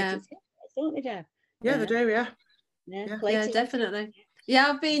all have to, don't they, Deb? Yeah, they do, yeah. Yeah, definitely.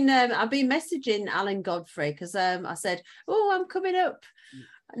 Yeah, I've been messaging Alan Godfrey because I said, I'm coming up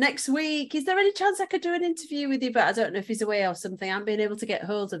next week. Is there any chance I could do an interview with you? But I don't know if he's away or something. I haven't been able to get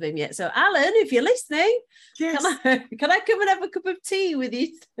hold of him yet. So Alan, if you're listening, can I come and have a cup of tea with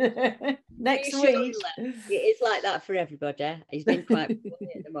you next week? It's like that for everybody. He's been quite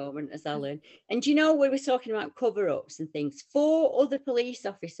funny at the moment as Alan. And you know, we were talking about cover-ups and things. 4 other police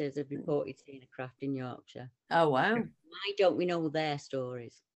officers have reported seeing a craft in Yorkshire. Oh, wow. Why don't we know their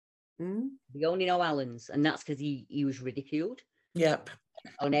stories? We only know Alan's, and that's because he was ridiculed. Yep.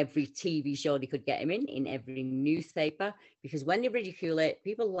 On every TV show they could get him in every newspaper, because when they ridicule it,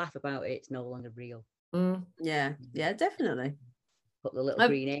 people laugh about it. It's no longer real. Yeah, definitely. Put the little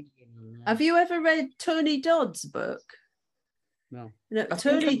green alien on there. Have you ever read Tony Dodd's book? No.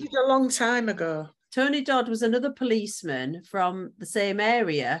 Tony did a long time ago. Tony Dodd was another policeman from the same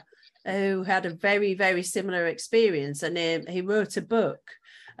area who had a very, very similar experience, and he wrote a book,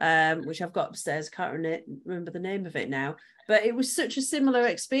 which I've got upstairs. Can't remember the name of it now, but it was such a similar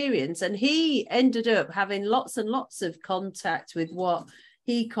experience, and he ended up having lots and lots of contact with what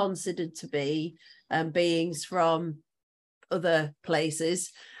he considered to be beings from other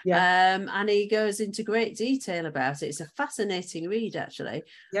places. And he goes into great detail about it. It's a fascinating read, actually.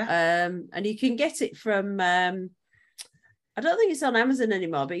 And you can get it from I don't think it's on Amazon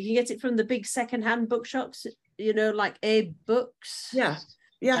anymore, but you can get it from the big secondhand bookshops, you know, like Abe Books.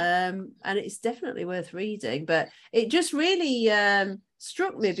 And it's definitely worth reading. But it just really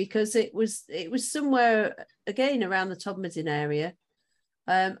struck me because it was somewhere again around the Todmorden area,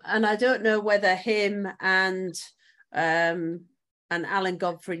 and I don't know whether him and Alan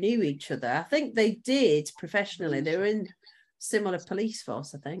Godfrey knew each other. I think they did professionally. They were in similar police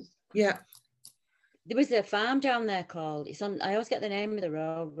force, I think. Yeah. There was a farm down there called, I always get the name of the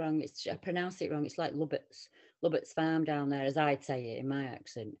road wrong. I pronounce it wrong. It's like Lubbock's Farm down there, as I'd say it in my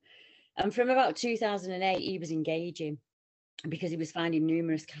accent. And from about 2008, he was engaging because he was finding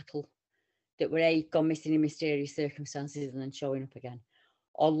numerous cattle that were gone missing in mysterious circumstances and then showing up again,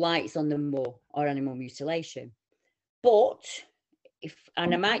 or lights on the moor, or animal mutilation. But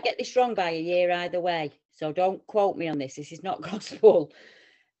and I might get this wrong by a year either way, so don't quote me on this. This is not gospel.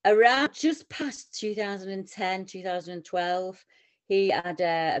 Around just past 2010, 2012, he had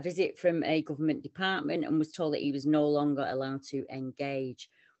a visit from a government department and was told that he was no longer allowed to engage.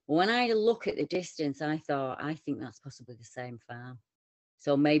 When I had a look at the distance, I thought, I think that's possibly the same farm.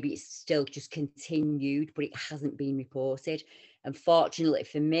 So maybe it's still just continued, but it hasn't been reported. And fortunately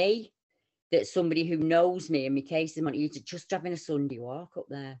for me, that somebody who knows me and my cases wanted to just having a Sunday walk up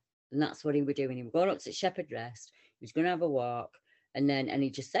there. And that's what he was doing. He was going up to Shepherd Rest. He was going to have a walk. And he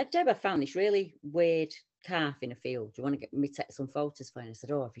just said, Deb, I found this really weird calf in a field. Do you want to get me take some photos for you? And I said,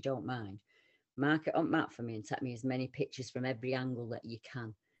 if you don't mind, mark it on map for me and take me as many pictures from every angle that you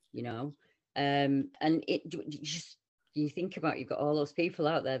can, you know. And you think about, you've got all those people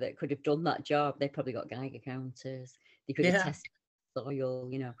out there that could have done that job. They probably got Geiger counters. They could have tested soil,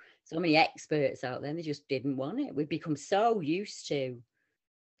 you know. So many experts out there, and they just didn't want it. We've become so used to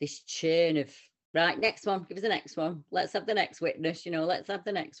this churn of, right, next one, give us the next one. Let's have the next witness, you know, let's have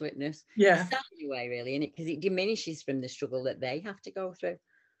the next witness. Yeah. It's that way, really, innit? Because it diminishes from the struggle that they have to go through,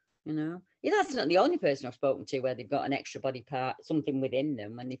 you know. Yeah, that's not the only person I've spoken to where they've got an extra body part, something within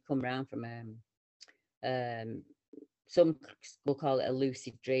them, and they've come around from some will call it a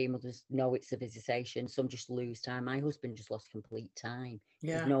lucid dream, others know it's a visitation, some just lose time. My husband just lost complete time.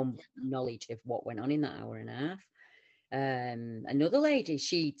 There's no knowledge of what went on in that hour and a half. Another lady,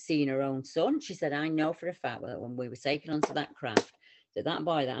 she'd seen her own son. She said, I know for a fact that when we were taken onto that craft, that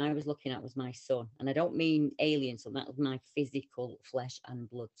boy that I was looking at was my son. And I don't mean alien son, that was my physical flesh and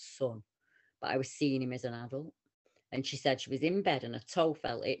blood son. But I was seeing him as an adult. And she said she was in bed and her toe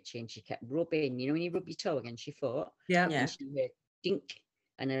felt itchy and she kept rubbing, you know, when you rub your toe against your foot. And she heard dink,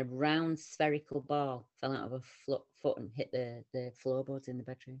 and a round spherical ball fell out of her foot and hit the floorboards in the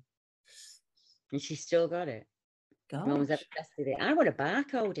bedroom. and she's still got it. Gosh. No one's ever tested it. I want to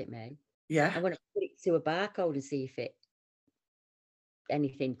barcode it, mate. Yeah. I want to put it to a barcode and see if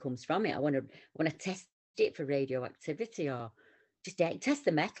anything comes from it. I want to test it for radioactivity, or just test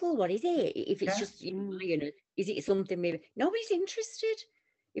the metal. What is it? If it's just iron, is it something maybe nobody's interested?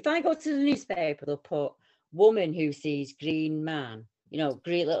 If I go to the newspaper, they'll put woman who sees green man,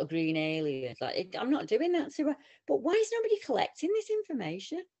 green little green aliens. Like, I'm not doing that to her. But why is nobody collecting this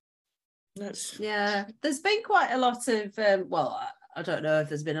information? Yeah, there's been quite a lot of I don't know if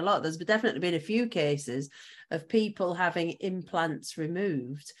there's been a lot. There's definitely been a few cases of people having implants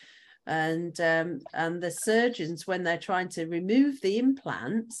removed, and the surgeons, when they're trying to remove the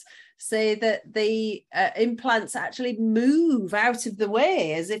implants, say that the implants actually move out of the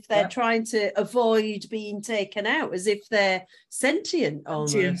way as if they're trying to avoid being taken out, as if they're sentient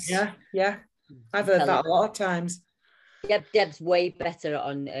almost. Yeah. I've heard that a lot of times. Deb's way better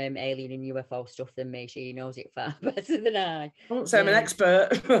on alien and UFO stuff than me. She knows it far better than I. I won't say I'm an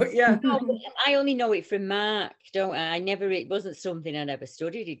expert, but yeah. No, I only know it from Mark, don't I? It wasn't something I never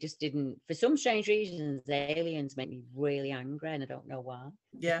studied. It just didn't, for some strange reasons, aliens make me really angry, and I don't know why.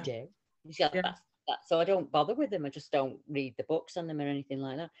 Yeah. So I don't bother with them. I just don't read the books on them or anything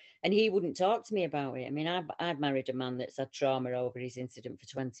like that. And he wouldn't talk to me about it. I mean, I've married a man that's had trauma over his incident for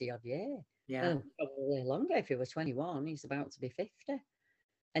 20 odd years. Yeah. Well, probably longer. If he was 21, he's about to be 50.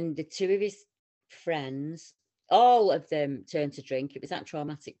 And the two of his friends, all of them turned to drink. It was that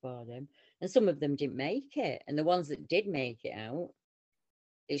traumatic for them. And some of them didn't make it. And the ones that did make it out,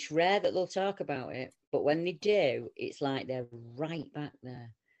 it's rare that they'll talk about it. But when they do, it's like they're right back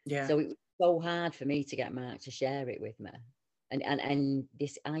there. Yeah. So it was so hard for me to get Mark to share it with me. And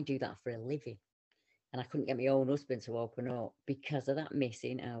this, I do that for a living. And I couldn't get my own husband to open up because of that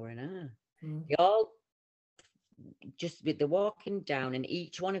missing hour and a half. They all just with the walking down, and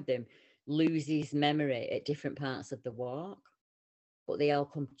each one of them loses memory at different parts of the walk, but they all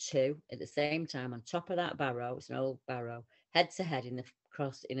come to at the same time on top of that barrow. It's an old barrow, head to head in the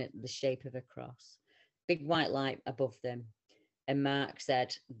cross, the shape of a cross, big white light above them. And Mark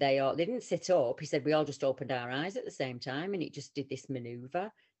said they didn't sit up. He said we all just opened our eyes at the same time, and it just did this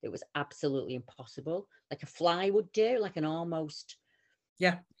maneuver. It was absolutely impossible, like a fly would do, like an almost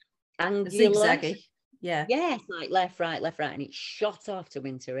angular, zigzaggy. Yes, like left, right, and it shot off to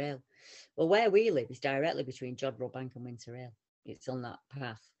Winter Hill. Well, where we live is directly between Jodrell Bank and Winter Hill. It's on that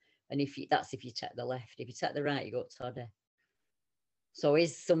path, and if you take the left. If you take the right, you go to Toddy. So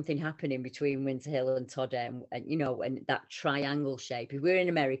is something happening between Winter Hill and Toddy, and and that triangle shape? If we were in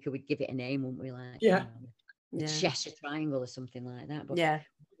America, we'd give it a name, wouldn't we? Like the Cheshire Triangle or something like that. But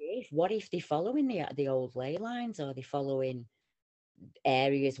what if they're following the old ley lines, or they're following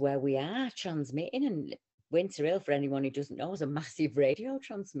areas where we are transmitting? And Winter Hill, for anyone who doesn't know, is a massive radio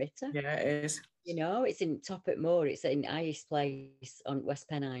transmitter. Yeah, it is. It's in Toppet Moor. It's in Ice Place on West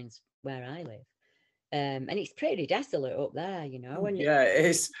Pennines, where I live. And it's pretty desolate up there, And it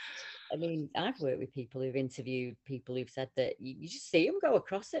is. I mean, I've worked with people who've interviewed people who've said that you just see them go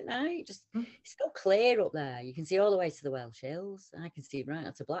across at night. It's so clear up there. You can see all the way to the Welsh Hills. I can see right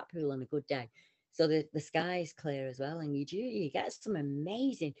out to Blackpool on a good day. So the sky is clear as well, and you get some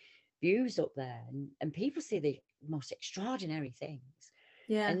amazing views up there, and people see the most extraordinary things.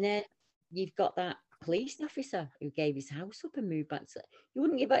 Yeah. And then you've got that police officer who gave his house up and moved back to.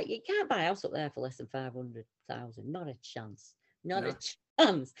 You can't buy a house up there for less than 500,000. Not a chance. Not a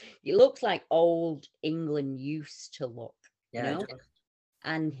chance. It looks like old England used to look.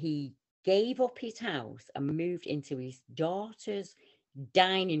 And he gave up his house and moved into his daughter's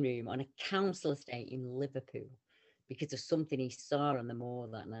dining room on a council estate in Liverpool because of something he saw on the moor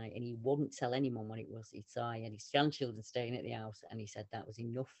that night, and he wouldn't tell anyone what it was he saw. He had his grandchildren staying at the house, and he said that was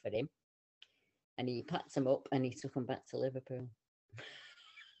enough for him, and he packed them up and he took them back to Liverpool.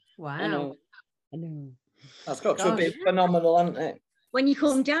 Wow. I know. That's got to be phenomenal, hasn't it? When you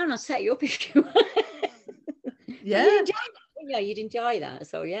come down, I'll set you up if you want. You'd enjoy that.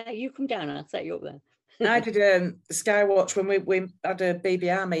 So you come down and I'll set you up there. I did the Skywatch when we had a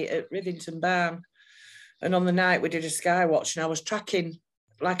BBR meet at Rivington Barn, and on the night we did a Skywatch, and I was tracking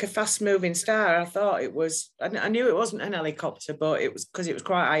like a fast-moving star. I thought it was, I knew it wasn't an helicopter, but it was because it was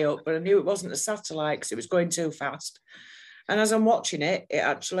quite high up, but I knew it wasn't a satellite because it was going too fast. And as I'm watching it, it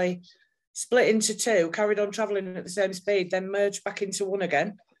actually split into two, carried on travelling at the same speed, then merged back into one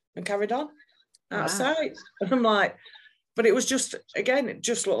again and carried on out of sight. And I'm like, but it was just, again, it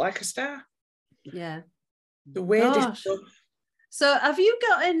just looked like a star. Yeah. The weirdest stuff. So have you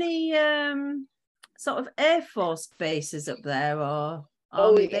got any sort of Air Force bases up there, or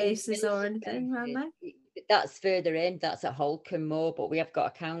Army bases or anything around there? That's further in. That's at Holcombe Moor, but we have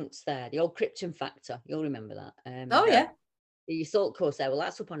got accounts there. The old Krypton Factor, you'll remember that. Oh yeah. The assault course there. Well,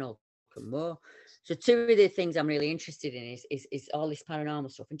 that's up on Holcombe Moor. So two of the things I'm really interested in is all this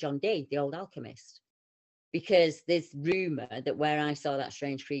paranormal stuff and John Dee, the old alchemist, because there's rumour that where I saw that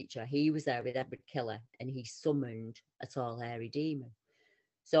strange creature, he was there with Edward Killer and he summoned a tall, hairy demon.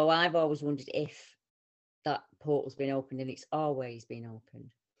 So I've always wondered if that portal's been opened, and it's always been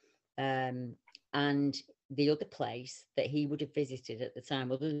opened. And the other place that he would have visited at the time,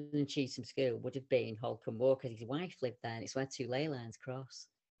 other than Cheetham School, would have been Holcombe Moor, because his wife lived there, and it's where two ley lines cross.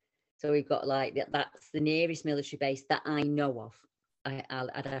 So we've got like that's the nearest military base that I know of.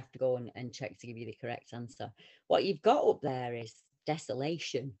 I'd have to go and check to give you the correct answer. What you've got up there is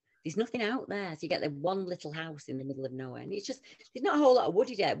desolation. There's nothing out there. So you get the one little house in the middle of nowhere. And it's just, there's not a whole lot of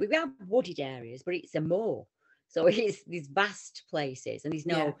wooded area. We have wooded areas, but it's a moor. So it's these vast places, and there's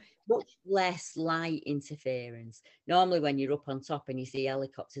much less light interference. Normally when you're up on top and you see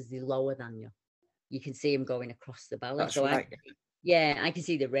helicopters, they're lower than you. You can see them going across the valley. That's so right. I can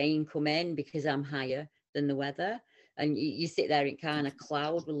see the rain come in because I'm higher than the weather. And you sit there in car and a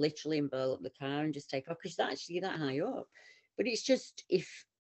cloud will literally envelop the car and just take off because it's actually that high up. But it's just, if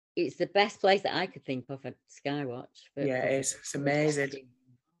it's the best place that I could think of at Skywatch. It is. It's amazing.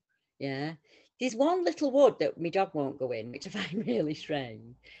 Yeah. There's one little wood that my dog won't go in, which I find really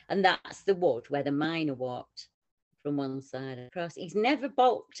strange. And that's the wood where the miner walked from one side across. He's never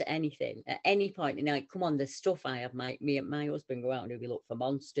balked at anything at any point. And like, come on, the stuff I have, me and my husband go out and we look for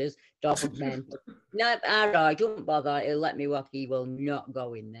monsters, dogmen. No, all right, don't bother. He'll let me walk. He will not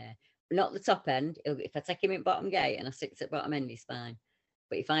go in there. Not the top end. If I take him in bottom gate and I stick to the bottom end, he's fine.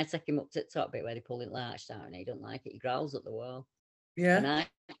 But if I take him up to the top bit where they pull it large down and he don't like it, he growls at the wall. Yeah. And I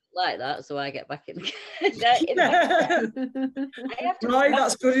like that, so I get back in the Right,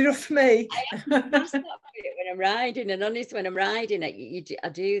 that's good enough for me. I have to pass that bit when I'm riding, and honestly, when I'm riding, I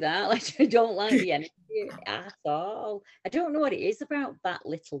do that. Like, I don't like the energy at all. I don't know what it is about that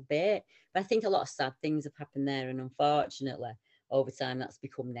little bit, but I think a lot of sad things have happened there, and unfortunately, over time, that's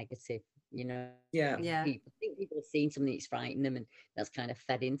become negative. You know, people have seen something that's frightened them, and that's kind of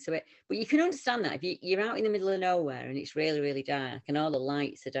fed into it. But you can understand that if you're out in the middle of nowhere and it's really, really dark and all the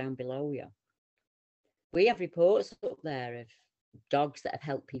lights are down below you. We have reports up there of dogs that have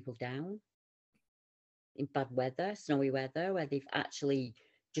helped people down in bad weather, snowy weather, where they've actually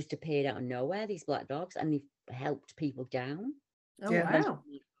just appeared out of nowhere, these black dogs, and they've helped people down. Oh, wow.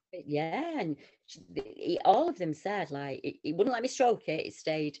 Yeah, and all of them said, like, it wouldn't let me stroke it. It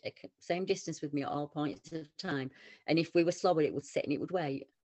stayed at the same distance with me at all points of time. And if we were slower, it would sit and it would wait.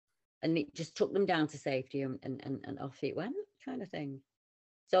 And it just took them down to safety and off it went, kind of thing.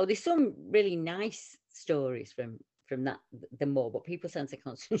 So there's some really nice stories from that, the moor, but people tend to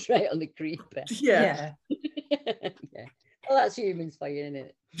concentrate on the creeper. Yeah. Yeah. Well, that's humans for you, isn't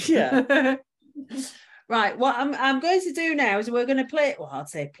it? Yeah. Right, what I'm going to do now is we're going to play. Well, I'd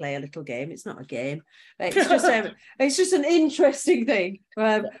say play a little game. It's not a game. It's just an interesting thing.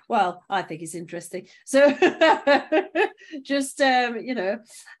 Well, I think it's interesting. So, just play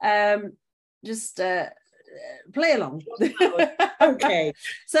along. Okay.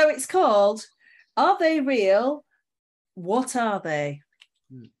 So it's called "Are They Real? What Are They?"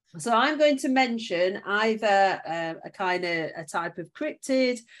 So I'm going to mention either a type of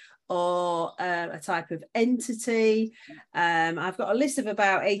cryptid, or a type of entity. I've got a list of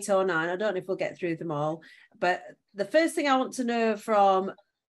about 8 or 9. I don't know if we'll get through them all. But the first thing I want to know from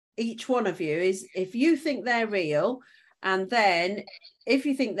each one of you is if you think they're real, and then if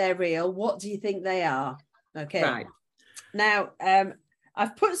you think they're real, what do you think they are? Okay. Right. Now,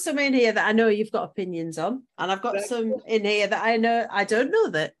 I've put some in here that I know you've got opinions on, and I've got some in here that I don't know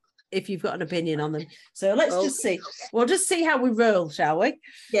that if you've got an opinion on them. So let's just see. We'll just see how we roll, shall we?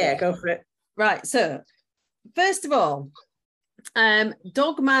 Yeah, go for it. Right. So first of all,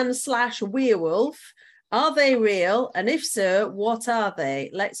 dogman / werewolf, are they real? And if so, what are they?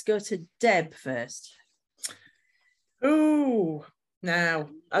 Let's go to Deb first. Ooh, now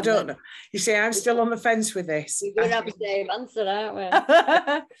I don't know. You see, I'm still on the fence with this. We're going to have the same answer, aren't we?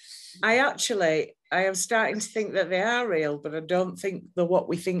 I am starting to think that they are real, but I don't think they're what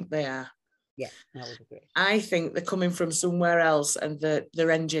we think they are. Yeah, I would agree. I think they're coming from somewhere else and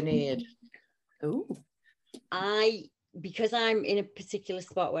they're engineered. Ooh. Because I'm in a particular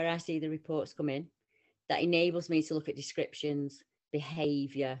spot where I see the reports come in, that enables me to look at descriptions,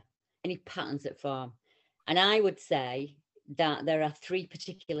 behaviour, any patterns that form. And I would say that there are 3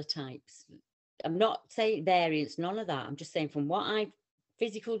 particular types. I'm not saying variants, none of that. I'm just saying from what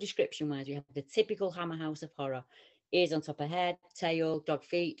physical description wise, we have the typical Hammer House of Horror: ears on top of head, tail, dog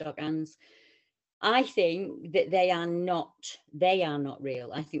feet, dog hands. I think that they are not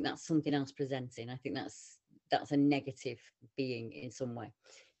real. I think that's something else presenting. I think that's a negative being in some way.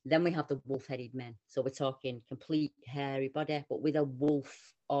 Then we have the wolf-headed men. So we're talking complete hairy body, but with a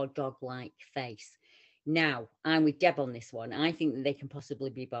wolf or dog-like face. Now, I'm with Deb on this one. I think that they can possibly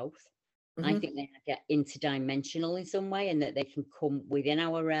be both. I think they get interdimensional in some way, and that they can come within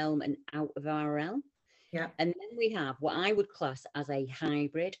our realm and out of our realm. Yeah. And then we have what I would class as a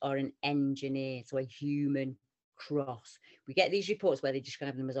hybrid or an engineer, so a human cross. We get these reports where they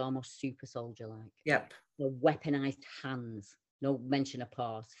describe them as almost super soldier-like. Yep. So weaponized hands, no mention of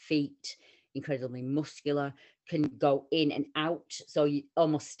paws, feet, incredibly muscular, can go in and out, so you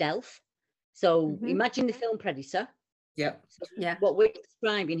almost stealth. So imagine the film Predator. Yep. So what we're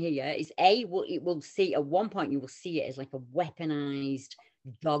describing here is it will see at one point, you will see it as like a weaponized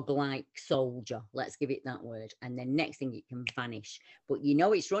dog-like soldier, let's give it that word, and then next thing it can vanish, but you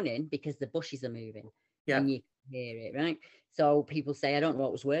know it's running because the bushes are moving and you can hear it, right? So people say, I don't know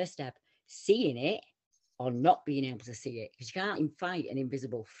what was worse, Deb, seeing it or not being able to see it, because you can't fight an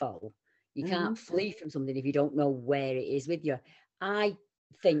invisible foe. You can't flee from something if you don't know where it is with you. I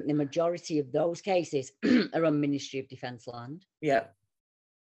think the majority of those cases are on Ministry of Defence land. Yeah.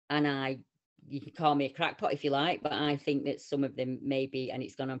 And you can call me a crackpot if you like, but I think that some of them may be, and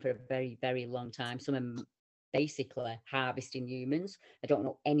it's gone on for a very, very long time, some of them basically harvesting humans. I don't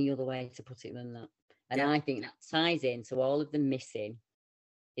know any other way to put it than that. And I think that ties into all of the missing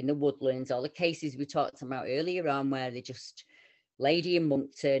in the woodlands, all the cases we talked about earlier on where they just, lady in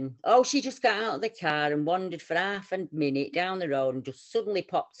Moncton, she just got out of the car and wandered for half a minute down the road and just suddenly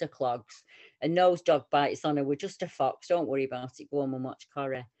popped her clogs, and those dog bites on her were just a fox. Don't worry about it. Go on and watch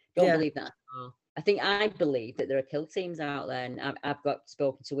Corrie. Don't believe that at all. I believe that there are kill teams out there, and I've got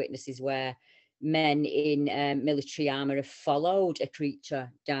spoken to witnesses where men in military armour have followed a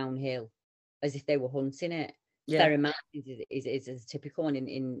creature downhill as if they were hunting it. Ferryman is a typical one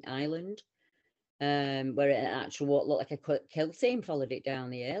in Ireland, where an actual what looked like a kill team followed it down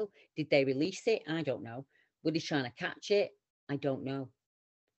the hill. Did they release it? I don't know. Were they trying to catch it? I don't know.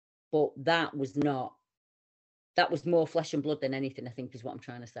 But that was more flesh and blood than anything, I think, is what I'm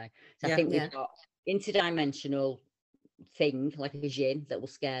trying to say. So I think we've got interdimensional thing like a djinn that will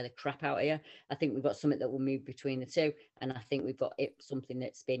scare the crap out of you. I think we've got something that will move between the two, and I think we've got something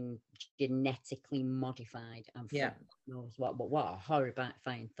that's been genetically modified. And knows what? But what a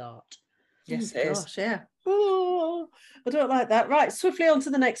horrifying thought. Yes, it is. Gosh, yeah. Oh, I don't like that. Right, swiftly on to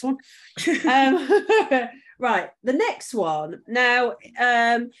the next one. Right, the next one. Now,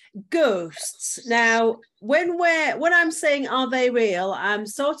 ghosts. Now, when I'm saying are they real, I'm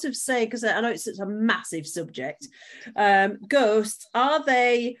sort of saying, because I know it's such a massive subject. Ghosts, are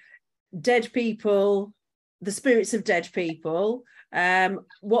they dead people, the spirits of dead people?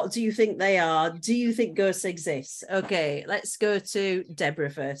 What do you think they are? Do you think ghosts exist? Okay, let's go to Deborah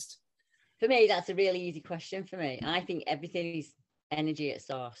first. For me, that's a really easy question for me. I think everything is energy at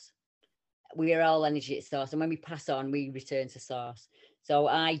source. We are all energy at source. And when we pass on, we return to source. So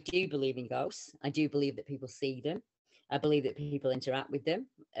I do believe in ghosts. I do believe that people see them. I believe that people interact with them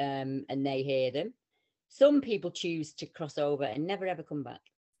and they hear them. Some people choose to cross over and never, ever come back.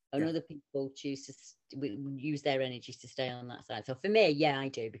 And other people choose to use their energies to stay on that side. So for me, yeah, I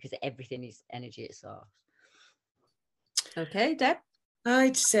do, because everything is energy at source. Okay, Deb?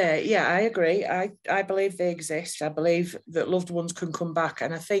 I'd say, yeah, I agree. I believe they exist. I believe that loved ones can come back.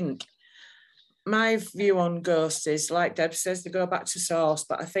 And I think my view on ghosts is, like Deb says, they go back to source.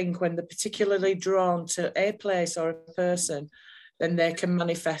 But I think when they're particularly drawn to a place or a person, then they can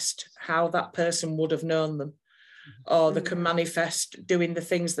manifest how that person would have known them. Or they can manifest doing the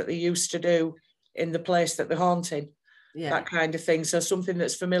things that they used to do in the place that they're haunting. That kind of thing. So something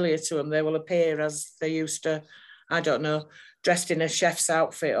that's familiar to them, they will appear as they used to, I don't know, dressed in a chef's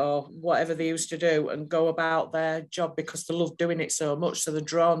outfit or whatever they used to do, and go about their job because they love doing it so much. So they're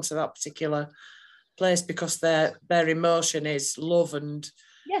drawn to that particular place because their emotion is love and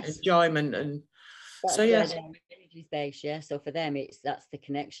enjoyment. And that's so, yeah. Energy space, yeah. So for them, that's the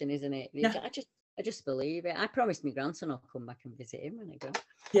connection, isn't it? Yeah. I just believe it. I promised my grandson I'll come back and visit him when I go.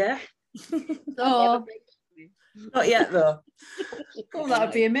 Yeah. Oh, not yet though. Oh, that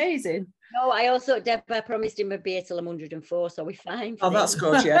would be amazing. No, I promised him I'd be here till I'm 104, so we're fine. Oh, that's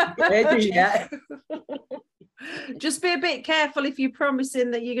good, yeah. Yeah. Just be a bit careful if you're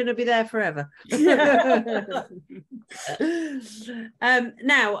promising that you're going to be there forever.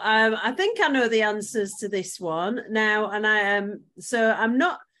 Now, I think I know the answers to this one now, and so I'm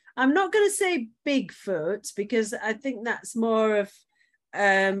not going to say Bigfoot, because I think that's more of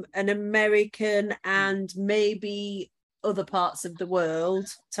an American and maybe other parts of the world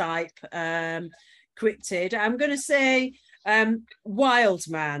type cryptid. I'm going to say wild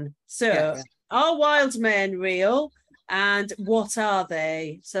man. So are wild men real? And what are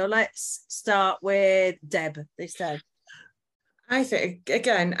they? So let's start with Deb this time. I think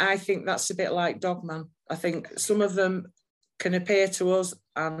that's a bit like Dogman. I think some of them can appear to us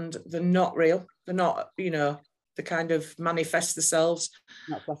and they're not real. They're not, they kind of manifest themselves.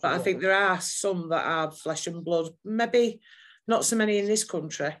 But I think there are some that are flesh and blood. Maybe not so many in this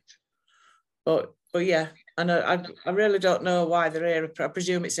country. But yeah, and I really don't know why they're here. I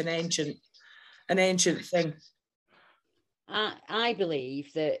presume it's an ancient thing. I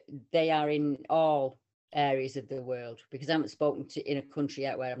believe that they are in all areas of the world, because I haven't spoken to in a country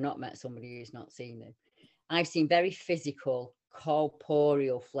yet where I've not met somebody who's not seen them. I've seen very physical,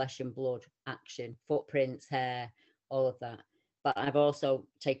 corporeal flesh and blood action, footprints, hair, all of that. But I've also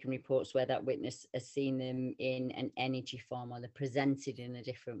taken reports where that witness has seen them in an energy form, or they're presented in a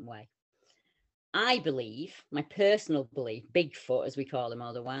different way. I believe, my personal belief, Bigfoot, as we call him,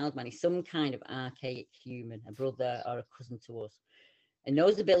 or the wild man, is some kind of archaic human, a brother or a cousin to us. And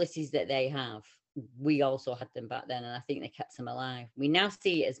those abilities that they have, we also had them back then, and I think they kept them alive. We now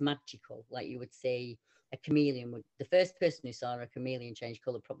see it as magical, like you would see a chameleon. The first person who saw a chameleon change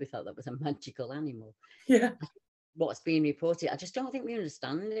colour probably thought that was a magical animal. Yeah. What's being reported, I just don't think we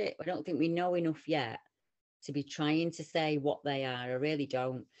understand it. I don't think we know enough yet to be trying to say what they are. I really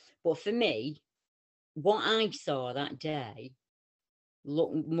don't. But for me, what I saw that day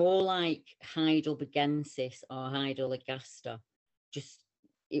looked more like Heidelbergensis or Heidelbergaster. Just,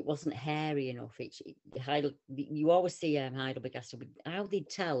 it wasn't hairy enough. You always see Heidelbergaster, but how they'd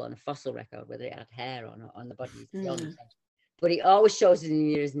tell on a fossil record whether it had hair on the body. But it always shows it in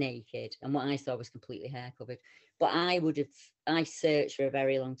you as naked. And what I saw was completely hair covered. But I searched for a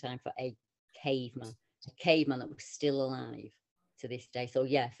very long time for a caveman that was still alive to this day. So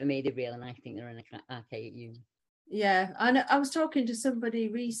yeah, for me they're real, and I think they're an archaic human. Yeah, I was talking to somebody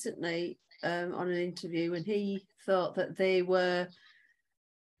recently on an interview, and he thought that they were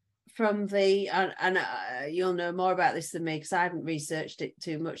from the you'll know more about this than me because I haven't researched it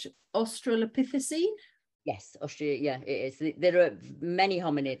too much. Australopithecine. Yes, Australia. Yeah, it is. There are many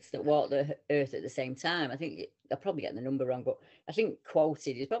hominids that walk the earth at the same time. I think I'll probably get the number wrong, but I think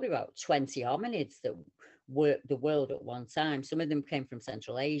quoted is probably about 20 hominids that worked the world at one time. Some of them came from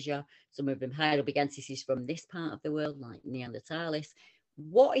Central Asia. Some of them Heidelbergensis is from this part of the world, like Neanderthalis.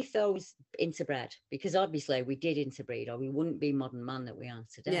 What if those interbred? Because obviously we did interbreed, or we wouldn't be modern man that we are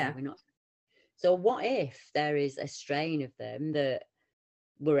today. Yeah. We're not. So what if there is a strain of them that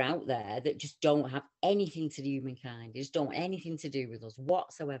were out there that just don't have anything to do with humankind? They just don't want anything to do with us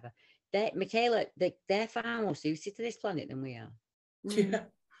whatsoever. Michaela, they're far more suited to this planet than we are. Yeah.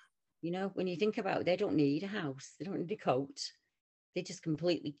 You know, when you think about it, they don't need a house. They don't need a coat. They just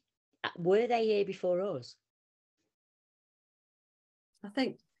completely... Were they here before us? I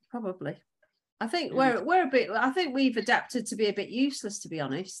think probably. I think we're a bit... I think we've adapted to be a bit useless, to be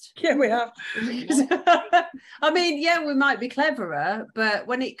honest. Yeah, we have. I mean, yeah, we might be cleverer, but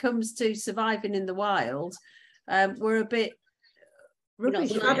when it comes to surviving in the wild, we're a bit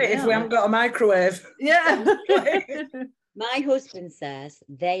rubbish. If we haven't got a microwave. Yeah. My husband says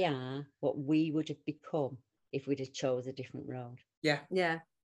they are what we would have become if we'd have chose a different road. Yeah. Yeah.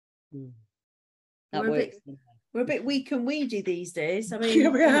 That works. We're a bit weak and weedy these days. I mean, yeah,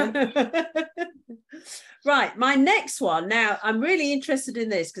 we are. Right, my next one. Now, I'm really interested in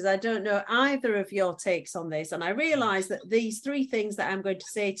this because I don't know either of your takes on this. And I realise that these three things that I'm going to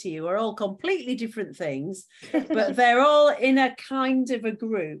say to you are all completely different things, but they're all in a kind of a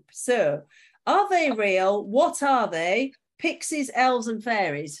group. So, are they real? What are they? Pixies, elves and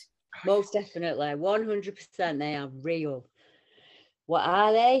fairies? Most definitely. 100% they are real. What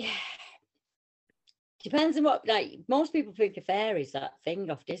are they? Depends on what, like, most people think of fairies, that thing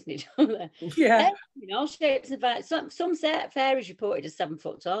off Disney, don't they? Yeah. You know, shapes and some fairies reported as 7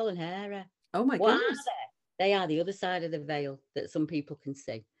 foot tall and hairy. Oh my What goodness. are they? They are the other side of the veil that some people can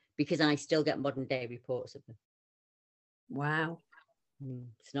see, because I still get modern day reports of them. Wow.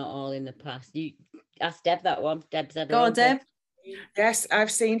 It's not all in the past. You ask Deb that one. Deb's had Go on, Deb. Yes, I've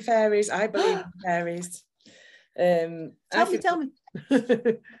seen fairies. I believe in fairies. Tell me.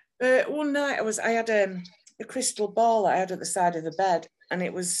 One night I had a crystal ball that I had at the side of the bed, and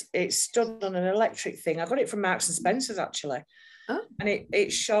it stood on an electric thing. I got it from Marks and Spencer's actually. Oh. And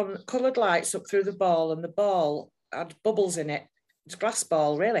it shone coloured lights up through the ball, and the ball had bubbles in it. It's a glass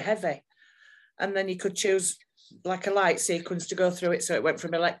ball, really heavy. And then you could choose like a light sequence to go through it, so it went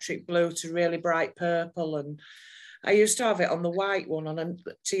from electric blue to really bright purple. And I used to have it on the white one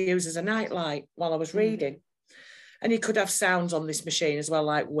to use as a night light while I was reading. And you could have sounds on this machine as well,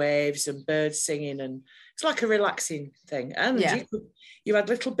 like waves and birds singing, and it's like a relaxing thing. And you had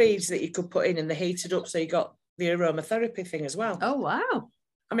little beads that you could put in and they heated up, so you got the aromatherapy thing as well. Oh, wow.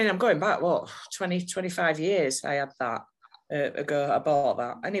 I mean, I'm going back, 20, 25 years I had that ago. I bought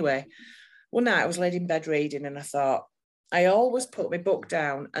that. Anyway, one night I was laid in bed reading and I thought, I always put my book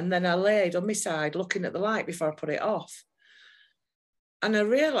down and then I laid on my side looking at the light before I put it off. And I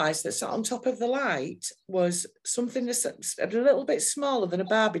realised that sat on top of the light was something that's a little bit smaller than a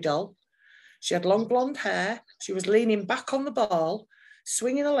Barbie doll. She had long blonde hair. She was leaning back on the ball,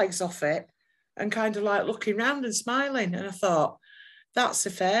 swinging her legs off it and kind of like looking round and smiling. And I thought, that's a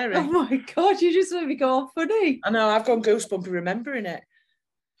fairy. Oh my God, you just made me go all funny. I know, I've gone goosebumpy remembering it.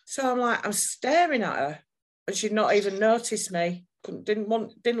 So I'm staring at her and she'd not even noticed me. Didn't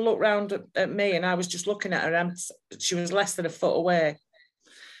look round at me, and I was just looking at her and she was less than a foot away.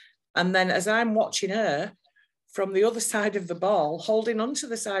 And then as I'm watching her from the other side of the ball, holding onto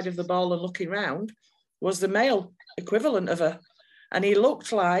the side of the ball and looking round, was the male equivalent of her. And he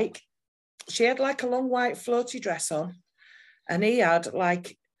looked like, she had like a long white floaty dress on, and he had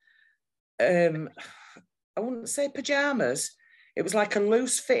like, I wouldn't say pajamas. It was like a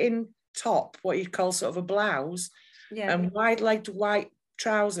loose fitting top, what you'd call sort of a blouse, and wide-legged white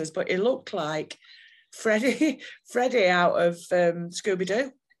trousers. But it looked like Freddie out of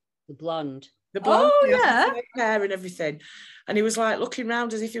Scooby-Doo. The blonde. Oh, yeah. Hair and everything. And he was like looking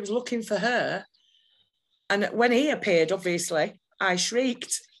round as if he was looking for her. And when he appeared, obviously, I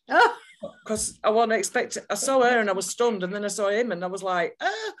shrieked. Oh. Because I wasn't expecting, I saw her and I was stunned, and then I saw him and I was like,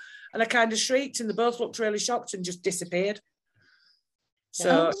 ah, and I kind of shrieked, and they both looked really shocked and just disappeared.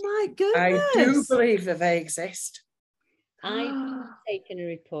 So oh my goodness. I do believe that they exist. I've taken a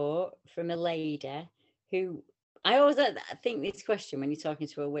report from a lady who, I always think this question when you're talking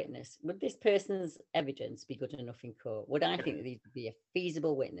to a witness, would this person's evidence be good enough in court? Would I think that these would be a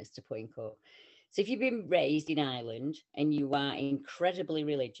feasible witness to put in court? So if you've been raised in Ireland and you are incredibly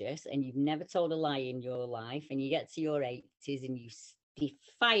religious and you've never told a lie in your life, and you get to your 80s and you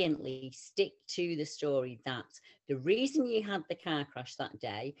defiantly stick to the story that the reason you had the car crash that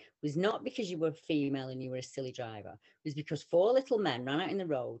day was not because you were female and you were a silly driver, it was because 4 little men ran out in the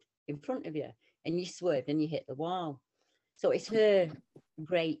road in front of you and you swerved and you hit the wall. So it's her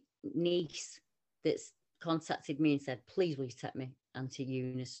great niece that's contacted me and said, please will you take me Auntie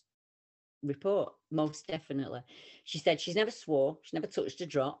Eunice report? Most definitely. She said she's never swore, she's never touched a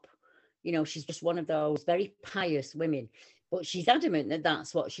drop, you know, she's just one of those very pious women, but she's adamant that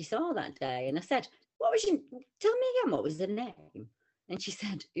that's what she saw that day. And I said, what was tell me again, what was the name? And she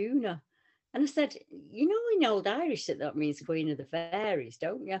said Una. And I said, you know in Old Irish that means Queen of the Fairies,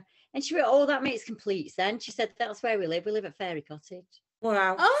 don't you? And she went, oh, that makes complete sense. She said, that's where we live at Fairy Cottage.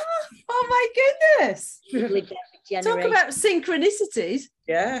 Wow. Oh my goodness. Talk about synchronicities.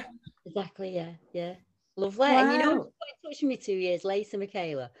 Yeah. Exactly, yeah. Lovely. Wow. And you know, she got in touch with me 2 years later,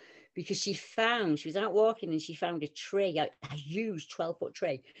 Michaela, because she was out walking and she found a tree, a huge 12-foot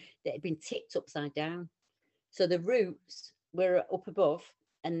tree that had been tipped upside down. So the roots were up above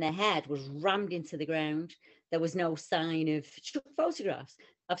and the head was rammed into the ground. There was no sign of, she took photographs.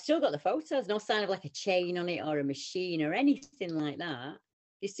 I've still got the photos, no sign of like a chain on it or a machine or anything like that.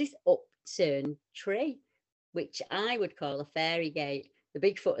 It's this upturned tree, which I would call a fairy gate. The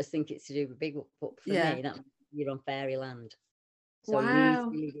Bigfooters think it's to do with Bigfoot. For me, that you're on fairyland. So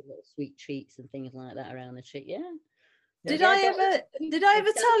wow. you get little sweet treats and things like that around the tree. Yeah. Did I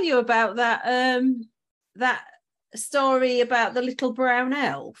ever tell you about that that story about the little brown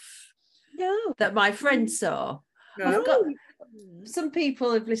elf? No. That my friend saw. No. Some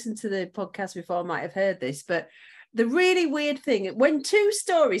people have listened to the podcast before might have heard this, but the really weird thing, when 2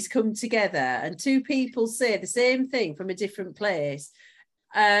 stories come together and 2 people say the same thing from a different place,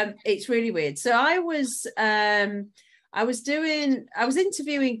 it's really weird. So I was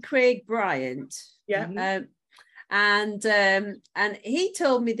interviewing Craig Bryant. Yeah. And he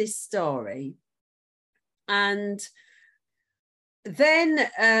told me this story. And then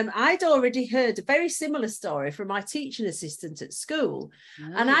I'd already heard a very similar story from my teaching assistant at school.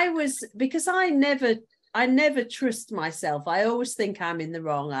 Oh. And because I never trust myself. I always think I'm in the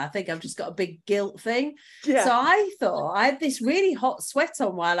wrong. I think I've just got a big guilt thing. Yeah. So I thought I had this really hot sweat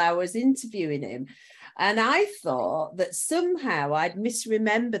on while I was interviewing him. And I thought that somehow I'd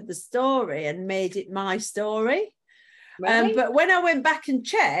misremembered the story and made it my story. Right. But when I went back and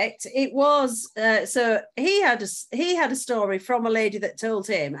checked, it was so he had a story from a lady that told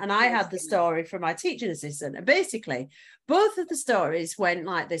him, and I had the story from my teaching assistant. And basically, both of the stories went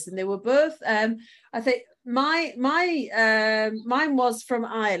like this, and they were both. I think mine was from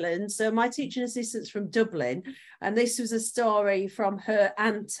Ireland. So my teaching assistant's from Dublin, and this was a story from her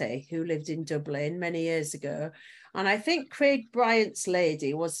auntie who lived in Dublin many years ago. And I think Craig Bryant's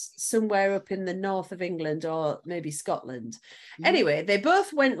lady was somewhere up in the north of England or maybe Scotland. Anyway, they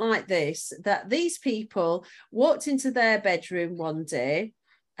both went like this, that these people walked into their bedroom one day,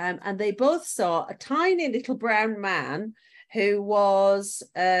 and they both saw a tiny little brown man who was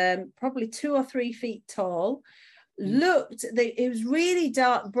probably 2 or 3 feet tall. It was really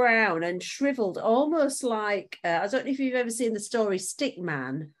dark brown and shriveled, almost like, I don't know if you've ever seen the story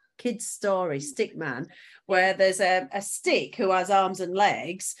Stickman, kids' story, Stickman, where there's a stick who has arms and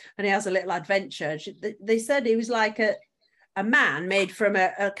legs, and he has a little adventure. They said he was like a man made from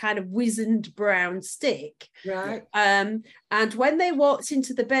a kind of wizened brown stick. Right. And when they walked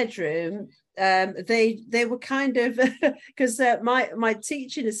into the bedroom, they were kind of, because my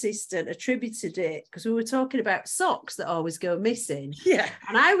teaching assistant attributed it, because we were talking about socks that always go missing. Yeah.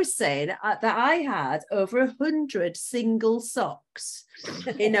 And I was saying that I had over 100 single socks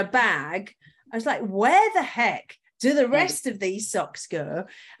in a bag. I was like, where the heck do the rest of these socks go?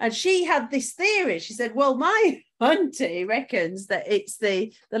 And she had this theory. She said, well, my auntie reckons that it's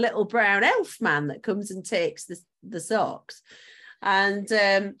the little brown elf man that comes and takes the socks. And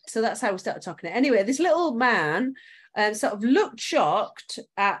so that's how we started talking. Anyway, this little man sort of looked shocked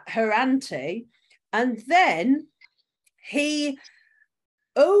at her auntie, and then he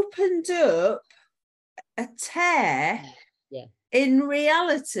opened up a tear in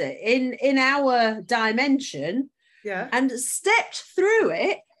reality, in our dimension, and stepped through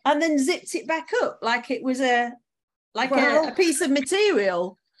it and then zipped it back up like it was a piece of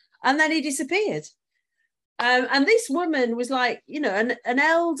material, and then he disappeared. And this woman was like, you know, an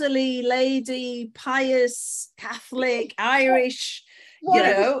elderly lady, pious, Catholic, Irish, you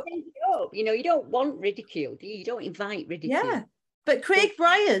know. You don't want ridicule, do you? You don't invite ridicule. Yeah. But Craig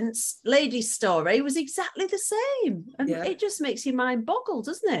Bryant's lady's story was exactly the same. And it just makes your mind boggle,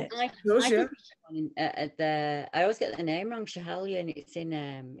 doesn't it? I always get the name wrong, Schiehallion.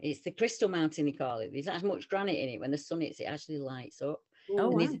 It's the Crystal Mountain, they call it. There's not as much granite in it. When the sun hits, it actually lights up. Oh,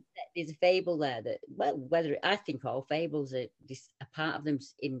 wow. There's a fable there that, well, I think all fables are a part of them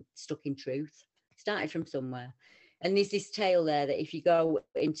stuck in truth. Started from somewhere. And there's this tale there that if you go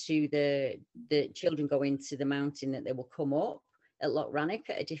into the children go into the mountain, that they will come up at Loch Rannoch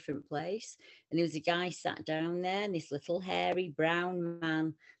at a different place. And there was a guy sat down there, and this little hairy brown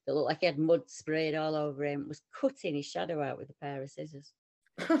man that looked like he had mud sprayed all over him was cutting his shadow out with a pair of scissors.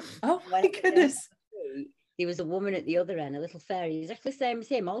 Oh my goodness. There was a woman at the other end, a little fairy, exactly the same as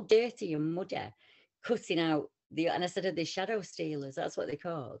him, all dirty and muddy, cutting out and I said, are they shadow stealers? That's what they're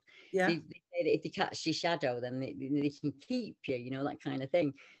called. Yeah. They say that if they catch your shadow, then they can keep you, you know, that kind of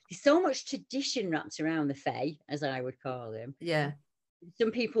thing. There's so much tradition wrapped around the fae, as I would call them. Yeah.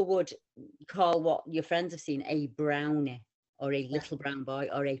 Some people would call what your friends have seen a brownie, or a little brown boy,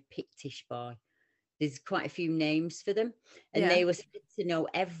 or a Pictish boy. There's quite a few names for them. And they were said to know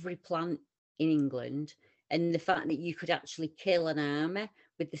every plant in England. And the fact that you could actually kill an army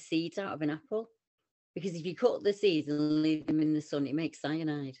with the seeds out of an apple. Because if you cut the seeds and leave them in the sun, it makes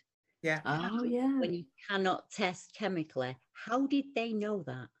cyanide. Yeah. Oh, yeah. When you cannot test chemically. How did they know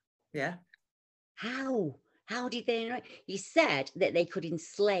that? Yeah. How did they know? He said that they could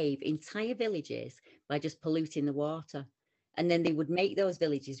enslave entire villages by just polluting the water. And then they would make those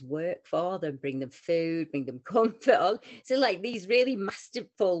villages work for them, bring them food, bring them comfort. So like these really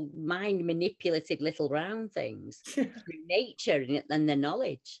masterful, mind manipulative little round things through nature and their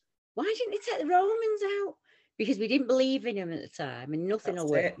knowledge. Why didn't they take the Romans out? Because we didn't believe in them at the time, and nothing will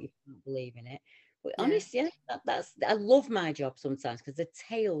work if you don't believe in it. But honestly, I love my job sometimes, because the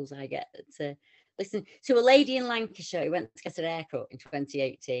tales I get to listen to. A lady in Lancashire who went to get her haircut in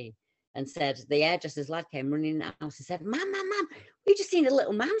 2018 and said the hairdresser's lad came running in the house and said, Mum, we just seen a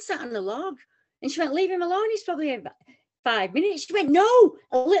little man sat on the log. And she went, leave him alone, he's probably about 5 minutes. She went, no,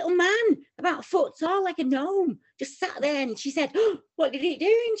 a little man about a foot tall, like a gnome, just sat there. And she said, oh, what did he do?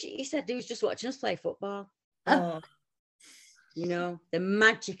 And he said he was just watching us play football. Oh. You know, the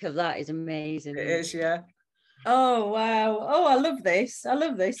magic of that is amazing. It is, yeah. Oh, wow. Oh, I love this.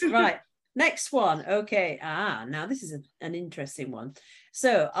 Right. Next one. Okay. Now this is an interesting one.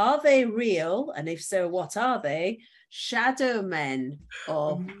 So, are they real? And if so, what are they? Shadow men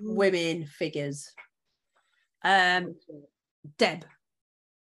or women figures? Deb.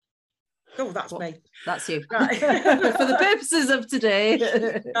 Oh, that's me. That's you. Right. For the purposes of today.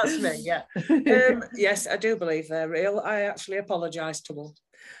 That's me, yeah. Yes, I do believe they're real. I actually apologise to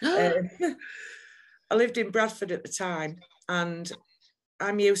them. I lived in Bradford at the time, and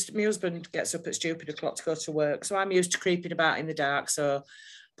I'm used, my husband gets up at stupid o'clock to go to work, so I'm used to creeping about in the dark. So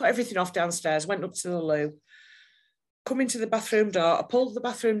put everything off downstairs, went up to the loo, come into the bathroom door, I pulled the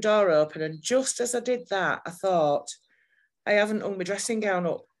bathroom door open, and just as I did that, I thought, I haven't hung my dressing gown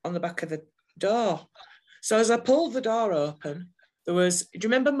up on the back of the door. So as I pulled the door open, there was, do you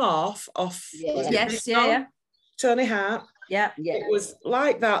remember Morph off? Yes, yeah. Tony Hart. Yeah. It was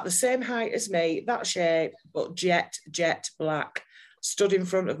like that, the same height as me, that shape, but jet black, stood in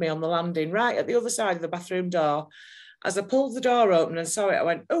front of me on the landing, right at the other side of the bathroom door. As I pulled the door open and saw it, I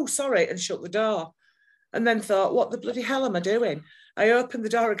went, oh, sorry, and shut the door. And then thought, what the bloody hell am I doing? I opened the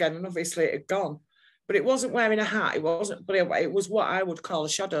door again, and obviously it had gone. But it wasn't wearing a hat. It wasn't, but it was what I would call a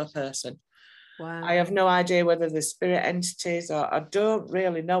shadow person. Wow. I have no idea whether they're spirit entities, or I don't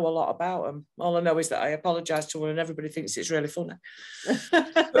really know a lot about them. All I know is that I apologise to one and everybody thinks it's really funny.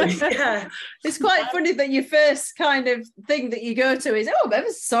 Yeah. It's quite funny that your first kind of thing that you go to is, oh, I'm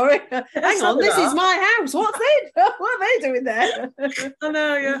ever sorry. Hang on, this is my house. What are they doing there? I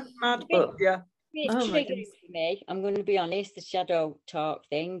know, yeah, mad, but yeah. It's triggering for me. I'm going to be honest, the shadow talk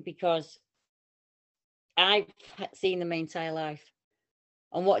thing, because I've seen them my entire life.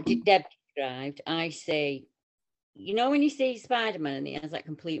 And what Deb described, I see, you know, when you see Spider-Man and he has that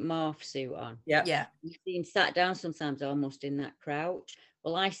complete morph suit on. Yeah. You see him sat down sometimes almost in that crouch.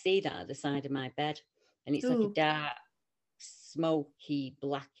 Well, I see that at the side of my bed. And it's like a dark, smoky,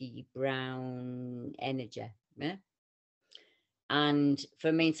 blacky, brown energy. Yeah. And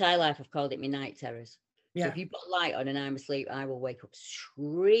for my entire life, I've called it my night terrors. Yeah. So if you put a light on and I'm asleep, I will wake up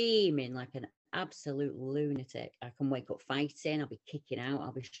screaming like an absolute lunatic. I can wake up fighting. I'll be kicking out.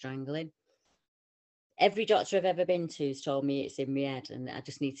 I'll be strangling. Every doctor I've ever been to has told me it's in my head and I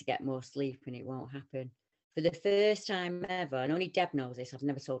just need to get more sleep and it won't happen. For the first time ever, and only Deb knows this, I've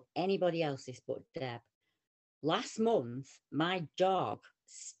never told anybody else this but Deb. Last month, my dog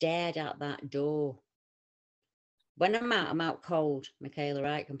stared at that door. When I'm out cold, Michaela,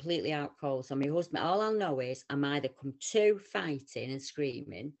 right? Completely out cold. So my husband, all I'll know is I'm either come to fighting and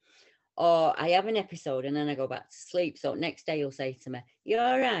screaming, or I have an episode and then I go back to sleep. So next day he'll say to me, you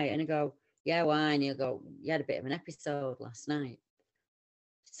all right? And I go, yeah, why? And he'll go, you had a bit of an episode last night.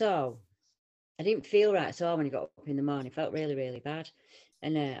 So I didn't feel right at all when he got up in the morning. Felt really, really bad.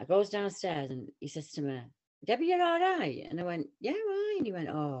 And I goes downstairs and he says to me, Debbie, you're all right? And I went, yeah, why? And he went,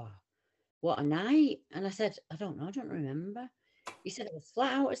 oh, what a night. And I said, I don't know, I don't remember. He said, I was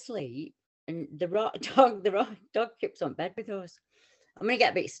flat out asleep and the dog keeps on bed with us. I'm going to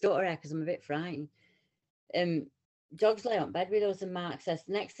get a bit stuttery because I'm a bit frightened. Dogs lay on bed with us and Mark says,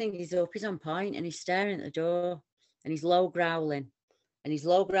 the next thing he's up, he's on point and he's staring at the door and he's low growling. And he's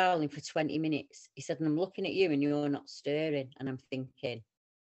low growling for 20 minutes. He said, and I'm looking at you and you're not stirring. And I'm thinking,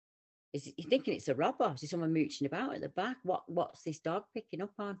 is he thinking it's a robber? Is someone mooching about at the back? What's this dog picking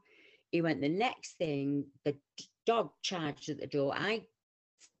up on? He went, the next thing, the dog charged at the door.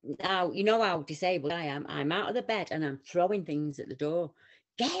 Now, you know how disabled I am. I'm out of the bed and I'm throwing things at the door.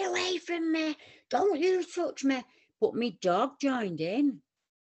 Get away from me. Don't you touch me. But my dog joined in.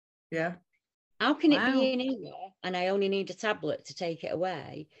 Yeah. How can it be in here and I only need a tablet to take it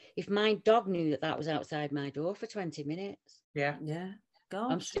away if my dog knew that was outside my door for 20 minutes? Yeah. Yeah.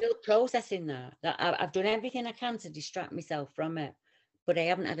 Gosh. I'm still processing that. I've done everything I can to distract myself from it, but I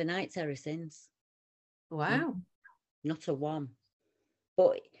haven't had a night terror since. Wow. Not a one.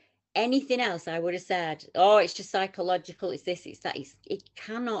 But anything else I would have said, oh, it's just psychological, it's this, it's that. It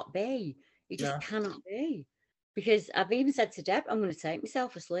cannot be. It just cannot be. Because I've even said to Deb, I'm going to take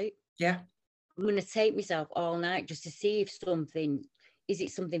myself asleep. Yeah. I'm going to take myself all night just to see if is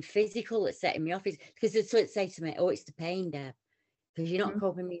it something physical that's setting me off? Because it's what say to me, oh, it's the pain, Deb. Because you're not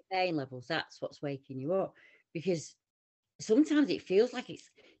coping with pain levels. That's what's waking you up. Because sometimes it feels like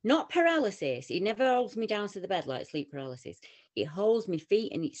it's not paralysis. It never holds me down to the bed like sleep paralysis. It holds my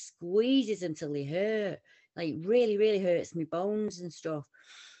feet and it squeezes until they hurt. Like it really, really hurts my bones and stuff.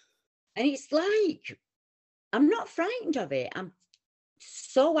 And it's like, I'm not frightened of it. I'm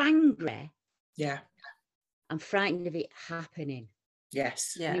so angry. Yeah. I'm frightened of it happening.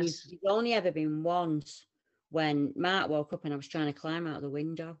 Yes. Yes. It's only ever been once when Mark woke up and I was trying to climb out the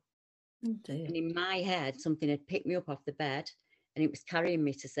window. Oh dear. And in my head, something had picked me up off the bed and it was carrying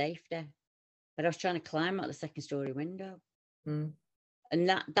me to safety. But I was trying to climb out the second story window. Mm. And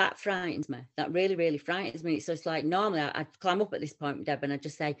that frightens me. That really, really frightens me. So it's like normally I'd climb up at this point with Deb and I'd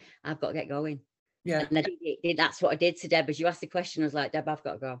just say, I've got to get going. Yeah. And that's what I did to Deb. As you asked the question, I was like, Deb, I've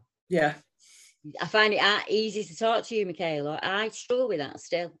got to go. Yeah. I find it easy to talk to you, Michaela. I struggle with that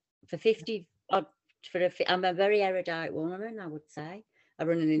still. I'm a very erudite woman, I would say. I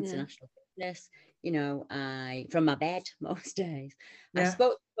run an international business. You know, from my bed most days. Yeah. I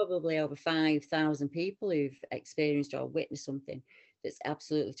spoke to probably over 5,000 people who've experienced or witnessed something that's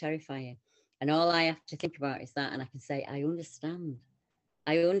absolutely terrifying. And all I have to think about is that, and I can say, I understand.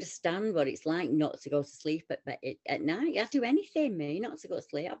 I understand what it's like not to go to sleep at night. I'd do anything, me, not to go to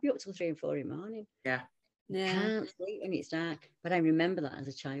sleep. I'd be up till 3 and 4 in the morning. Yeah. Yeah. Can't sleep when it's dark. But I remember that as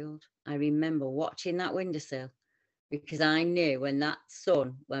a child. I remember watching that windowsill because I knew when that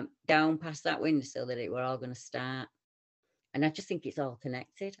sun went down past that windowsill that it were all going to start. And I just think it's all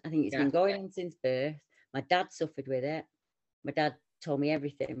connected. I think it's been going on since birth. My dad suffered with it. My dad told me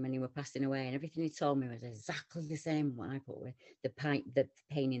everything when he was passing away, and everything he told me was exactly the same what I put with. The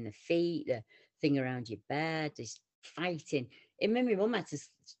pain in the feet, the thing around your bed, this fighting. It made my mum had to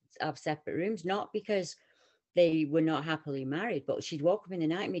have separate rooms, not because they were not happily married, but she'd woke up in the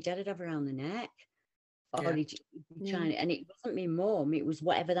night and my dad would have her around the neck. Or he'd trying, and it wasn't my mum, it was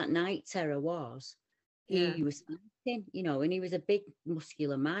whatever that night terror was. He was fighting, you know, and he was a big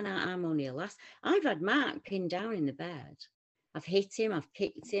muscular man. I'm only a lass. I've had Mark pinned down in the bed. I've hit him, I've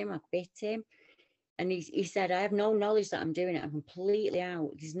kicked him, I've bit him. And he said, I have no knowledge that I'm doing it. I'm completely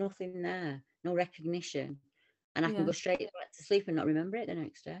out. There's nothing there, no recognition. And I can go straight back to sleep and not remember it the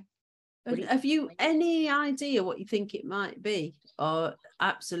next day. Have you any idea what you think it might be? Or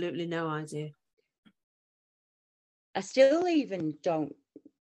absolutely no idea? I still even don't.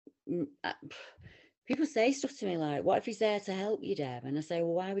 People say stuff to me like, what if he's there to help you, Deb? And I say,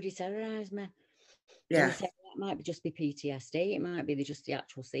 well, why would he terrorise me? Yeah. And they say, well, it might just be PTSD. It might be just the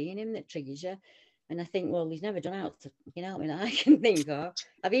actual seeing him that triggers you. And I think, well, he's never done out to help me that I can think of.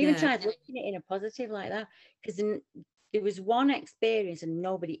 I've even tried looking at it in a positive like that, because there was one experience and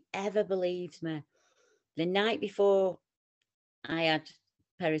nobody ever believed me. The night before I had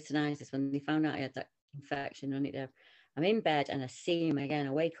peritonitis, when they found out I had that infection on it, Deb, I'm in bed and I see him again.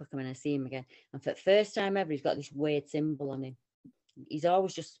 I wake up and I see him again. And for the first time ever, he's got this weird symbol on him. He's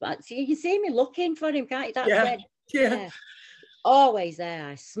always just, so you can see me looking for him, can't you? That's red. Yeah. Always there.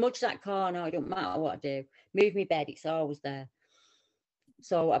 I smudge that corner. It don't matter what I do. Move my bed. It's always there.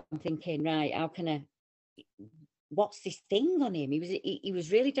 So I'm thinking, right, how can I, what's this thing on him? He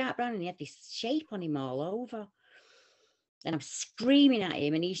was really dark brown and he had this shape on him all over. And I'm screaming at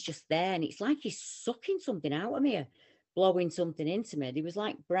him and he's just there. And it's like he's sucking something out of me, blowing something into me. He was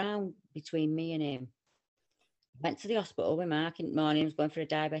like brown between me and him. Went to the hospital with Mark in the morning. I was going for a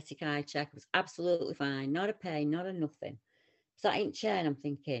diabetic eye check. It was absolutely fine. Not a pain, not a nothing. Sat in the chair and I'm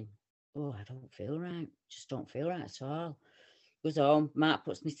thinking, oh, I don't feel right. Just don't feel right at all. Goes home. Mark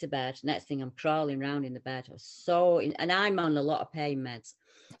puts me to bed. Next thing, I'm crawling around in the bed. I was and I'm on a lot of pain meds.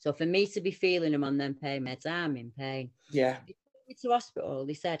 So for me to be feeling them on them pain meds, I'm in pain. Yeah. They took me to hospital.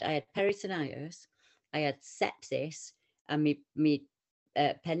 They said I had peritonitis, I had sepsis, and my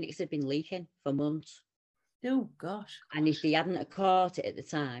appendix had been leaking for months. Oh gosh! And if they hadn't caught it at the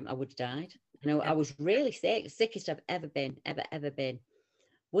time, I would have died. I was really sick, the sickest I've ever been, ever been.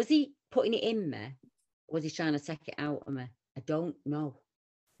 Was he putting it in me? Was he trying to take it out of me? I don't know.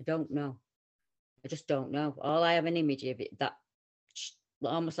 I just don't know. All I have an image of it, that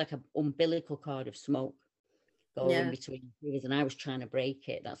almost like an umbilical cord of smoke going between fingers, and I was trying to break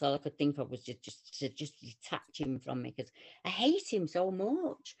it. That's all I could think of, was just detach him from me, because I hate him so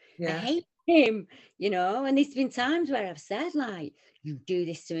much. I hate him, and there's been times where I've said, like, you do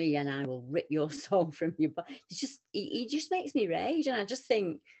this to me and I will rip your soul from your body. It's just, he just makes me rage. And I just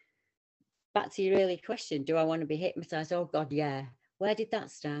think, back to your earlier question, do I want to be hypnotized? Oh God, yeah. Where did that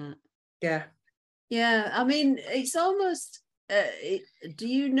start? Yeah. I mean, it's almost, do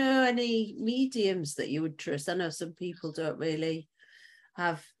you know any mediums that you would trust? I know some people don't really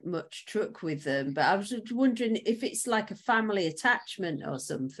have much truck with them, but I was just wondering if it's like a family attachment or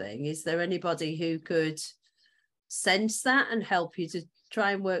something. Is there anybody who could sense that and help you to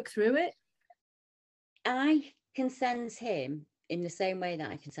try and work through it? I can sense him in the same way that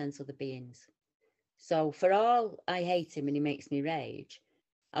I can sense other beings. So for all I hate him and he makes me rage,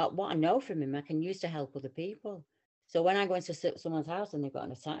 what I know from him I can use to help other people. So when I go into someone's house and they've got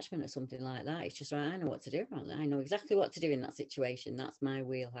an attachment or something like that, it's just, right, I know what to do about that. I know exactly what to do in that situation. That's my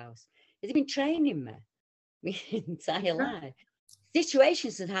wheelhouse. Has he been training me my entire life?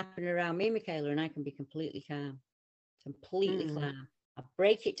 Situations that happen around me, Michaela, and I can be completely calm. Calm. I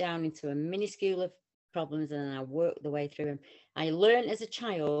break it down into a minuscule of problems and then I work the way through them. I learned as a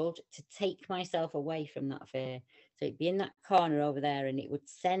child to take myself away from that fear. So it'd be in that corner over there and it would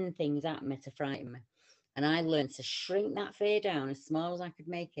send things at me to frighten me. And I learned to shrink that fear down as small as I could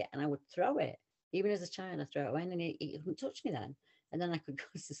make it, and I would throw it. Even as a child, I'd throw it away, and then it wouldn't touch me then. And then I could go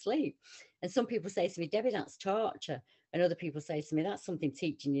to sleep. And some people say to me, Debbie, that's torture. And other people say to me, that's something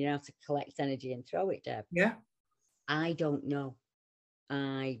teaching you how to collect energy and throw it, Deb. Yeah. I don't know.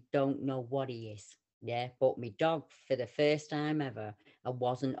 I don't know what he is. Yeah. But my dog, for the first time ever, I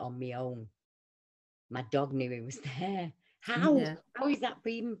wasn't on my own. My dog knew he was there. How? Yeah. How is that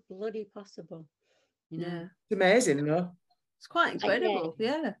even bloody possible? You know? Yeah. It's amazing, though. It's quite incredible.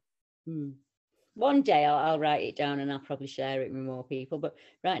 Yeah. One day I'll write it down and I'll probably share it with more people. But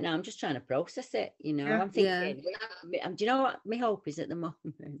right now I'm just trying to process it. You know, I'm thinking, do you know what my hope is at the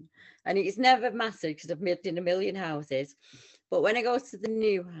moment? And it's never massive because I've lived in a million houses. But when I go to the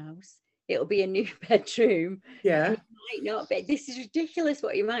new house, it'll be a new bedroom. Yeah. And it might not be. This is ridiculous,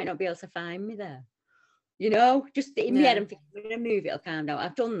 but you might not be able to find me there. You know, just in my head, I'm thinking, when I move, it'll calm down.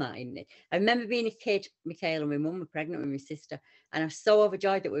 I've done that. I remember being a kid, Michaela, and my mum were pregnant with my sister, and I was so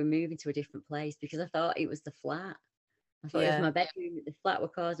overjoyed that we were moving to a different place because I thought it was the flat. I thought it was my bedroom that the flat were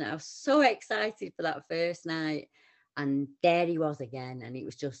causing. I was so excited for that first night, and there he was again, and it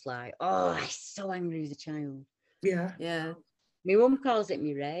was just like, oh, I was so angry as a child. Yeah. Yeah. My mum calls it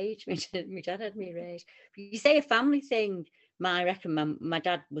me rage. My dad had me rage. But you say a family thing. I reckon my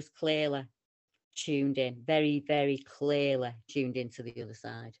dad was clearly tuned in, very, very clearly tuned into the other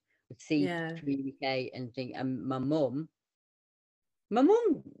side. Would see, communicate, and think. And my mum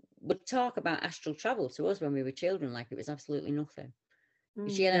would talk about astral travel to us when we were children, like it was absolutely nothing.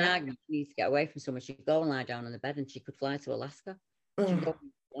 If she had an argument, she needs to get away from someone, she'd go and lie down on the bed, and she could fly to Alaska. She could go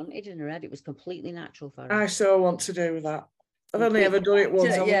wanted in her head. It was completely natural for her. I so want to do that. I've only ever done it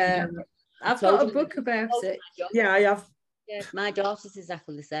once. Yeah, I've got a book about it. Yeah, I have. Yeah, my daughter's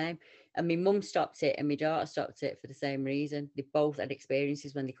exactly the same. And my mum stopped it and my daughter stopped it for the same reason. They both had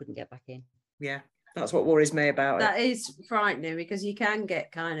experiences when they couldn't get back in. Yeah, that's what worries me about That it. is frightening because you can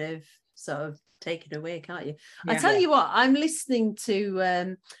get kind of sort of taken away, can't you? Yeah. I tell you what, I'm listening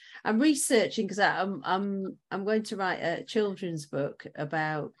to, I'm researching because I'm going to write a children's book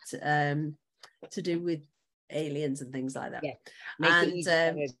about to do with aliens and things like that. Yeah. And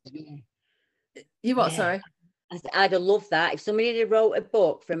you what? Sorry. I'd have loved that if somebody had wrote a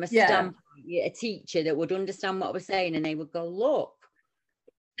book from a standpoint, a teacher that would understand what we're saying, and they would go, look,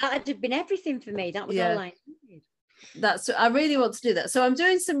 that had been everything for me. That was all I needed. I really want to do that. So I'm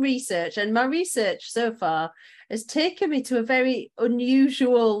doing some research, and my research so far has taken me to a very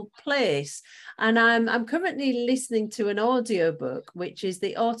unusual place. And I'm currently listening to an audiobook, which is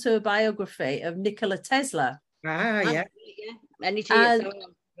the autobiography of Nikola Tesla. Yeah. Energy,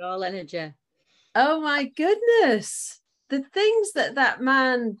 all energy. Oh my goodness. The things that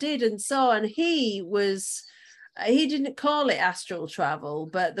man did and saw, and he didn't call it astral travel,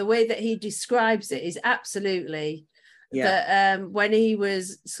 but the way that he describes it is absolutely that when he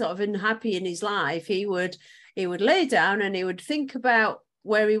was sort of unhappy in his life, he would lay down and he would think about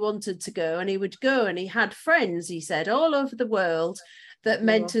where he wanted to go, and he would go, and he had friends, he said, all over the world that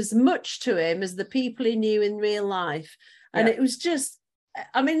meant as much to him as the people he knew in real life. And it was just,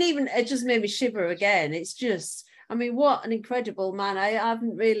 I mean, even it just made me shiver again. It's just, I mean, what an incredible man. I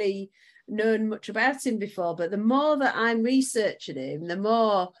haven't really known much about him before, but the more that I'm researching him, the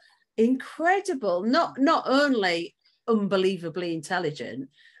more incredible, not only unbelievably intelligent,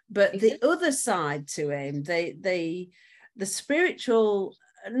 but the other side to him, the spiritual,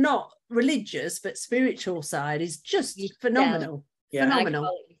 not religious, but spiritual side is just phenomenal. Phenomenal. I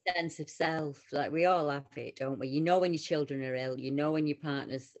call it the sense of self. Like we all have it, don't we? You know when your children are ill, you know when your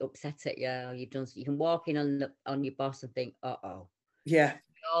partner's upset at you, or you can walk in on your boss and think, uh-oh. Yeah.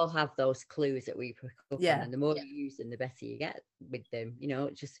 We all have those clues that we pick up on, and the more you use them, the better you get with them. You know,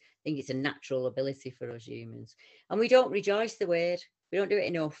 just think it's a natural ability for us humans. And we don't rejoice the word. We don't do it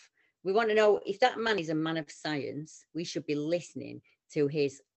enough. We want to know if that man is a man of science, we should be listening to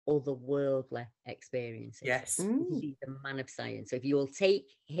his otherworldly experiences. Yes. He's a man of science. So if you will take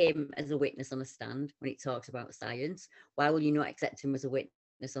him as a witness on a stand when he talks about science, why will you not accept him as a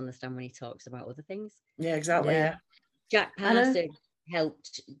witness on the stand when he talks about other things? Yeah, exactly. Yeah. Jack Parson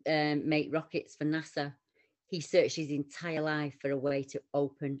helped make rockets for NASA. He searched his entire life for a way to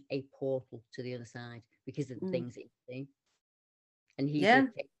open a portal to the other side because of the things that he's seen. And he's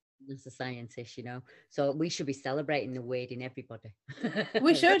as a scientist, you know, so we should be celebrating the weird in everybody.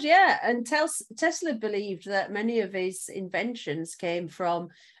 We should, yeah. And Tesla believed that many of his inventions came from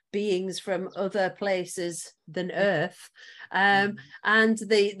beings from other places than Earth. And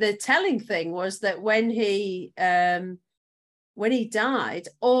the telling thing was that when he died,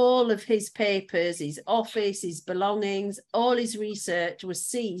 all of his papers, his office, his belongings, all his research was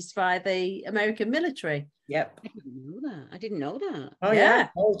seized by the American military. Yep. I didn't know that. Oh yeah.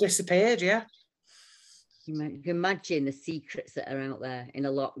 All disappeared. Yeah. You can imagine the secrets that are out there in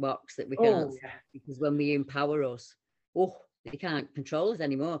a lockbox that we can't see, because when we empower us, they can't control us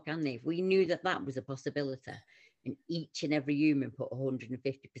anymore, can they? If we knew that that was a possibility, and each and every human put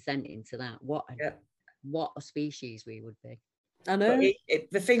 150% into that, what a species we would be. I know.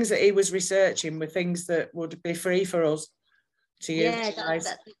 The things that he was researching were things that would be free for us to use. Yeah,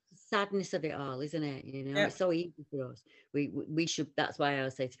 that's the sadness of it all, isn't it? You know, it's so easy for us. We should. That's why I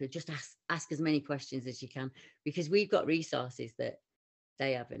always say to people, just ask as many questions as you can, because we've got resources that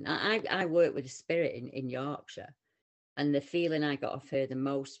they haven't. I work with a spirit in Yorkshire, and the feeling I got off her the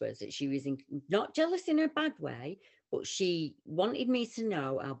most was that she was not jealous in a bad way, but she wanted me to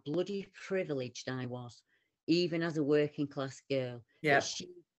know how bloody privileged I was, even as a working class girl. Yeah.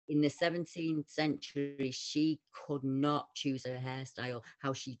 In the 17th century, she could not choose her hairstyle,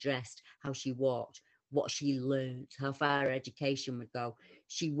 how she dressed, how she walked, what she learned, how far her education would go.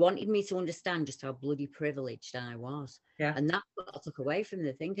 She wanted me to understand just how bloody privileged I was. Yeah. And that's what I took away from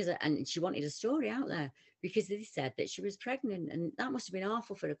the thing. And she wanted a story out there, because they said that she was pregnant, and that must have been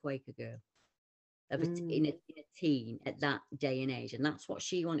awful for a Quaker girl. In a teen at that day and age. And that's what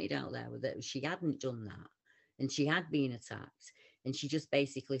she wanted out there, that she hadn't done that, and she had been attacked. And she just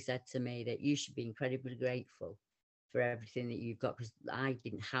basically said to me that you should be incredibly grateful for everything that you've got, because I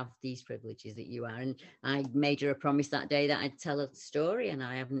didn't have these privileges that you are. And I made her a promise that day that I'd tell her the story, and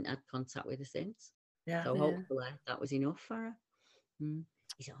I haven't had contact with her since. Yeah. So hopefully that was enough for her.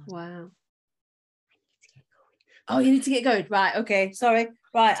 Wow. Oh, you need to get going. Right. Okay. Sorry.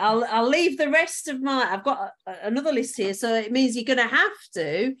 Right. I'll leave the rest of I've got another list here. So it means you're going to have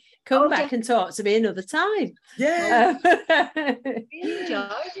to come back and talk to me another time. Yeah. Really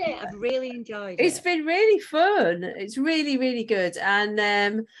enjoyed it. I've really enjoyed it. It's been really fun. It's really, really good.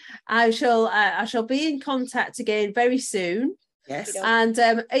 And I shall be in contact again very soon. Yes. And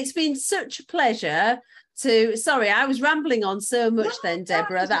it's been such a pleasure sorry, I was rambling on so much then,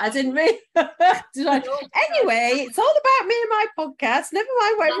 Deborah, that I didn't really Anyway, it's all about me and my podcast. Never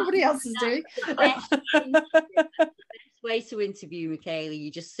mind what everybody else is doing. The best way to interview Michaela,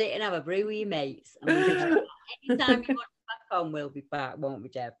 you just sit and have a brew with your mates. And anytime you want to back on, we'll be back, won't we,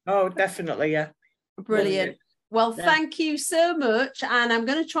 Deb? Oh, definitely, yeah. Brilliant. Well, thank you so much. And I'm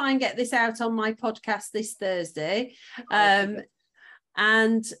going to try and get this out on my podcast this Thursday.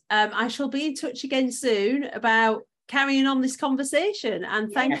 And I shall be in touch again soon about carrying on this conversation.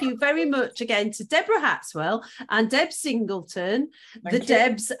 And thank you very much again to Deborah Hatswell and Deb Singleton,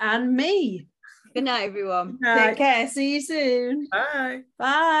 Debs and me. Good night, everyone. Take care. See you soon. Bye.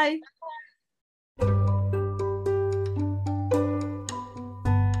 Bye.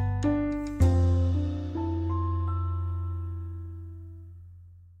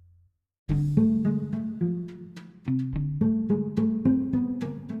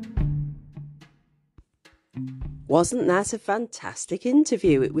 Wasn't that a fantastic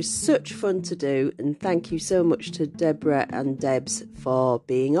interview? It was such fun to do, and thank you so much to Deborah and Debs for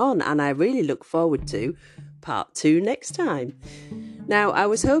being on, and I really look forward to part 2 next time. Now, I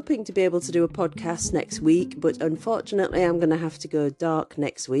was hoping to be able to do a podcast next week, but unfortunately I'm going to have to go dark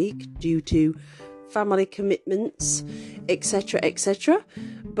next week due to family commitments, etc., etc.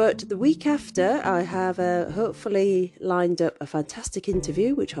 But the week after, I have hopefully lined up a fantastic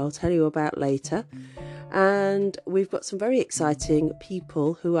interview, which I'll tell you about later. And we've got some very exciting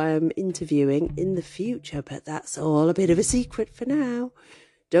people who I am interviewing in the future, but that's all a bit of a secret for now.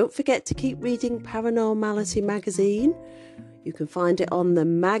 Don't forget to keep reading Paranormality magazine. You can find it on the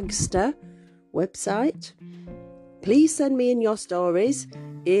Magster website. Please send me in your stories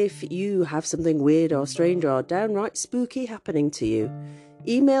if you have something weird or strange or downright spooky happening to you.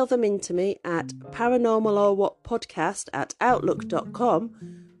 Email them in to me at paranormalorwhatpodcast@outlook.com,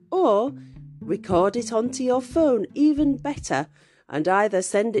 or record it onto your phone, even better, and either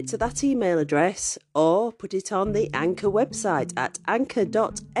send it to that email address or put it on the Anchor website at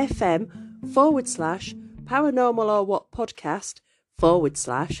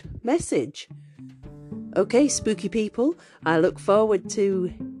anchor.fm/paranormalorwhatpodcast/message. Okay, spooky people, I look forward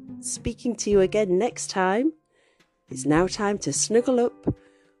to speaking to you again next time. It's now time to snuggle up,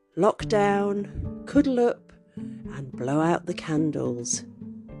 lock down, cuddle up, and blow out the candles.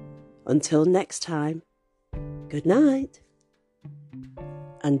 Until next time, good night.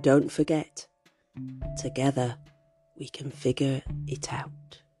 And don't forget, together we can figure it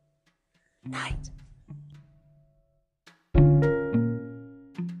out. Night.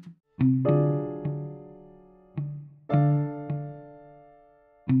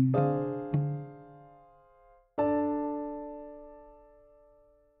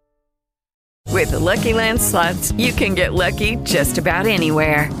 With the Lucky Land Slots, you can get lucky just about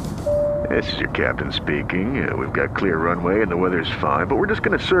anywhere. This is your captain speaking. We've got clear runway and the weather's fine, but we're just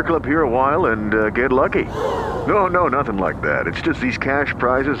going to circle up here a while and get lucky. No, nothing like that. It's just these cash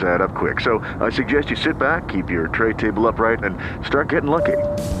prizes add up quick. So I suggest you sit back, keep your tray table upright, and start getting lucky.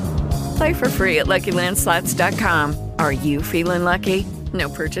 Play for free at LuckyLandSlots.com. Are you feeling lucky? No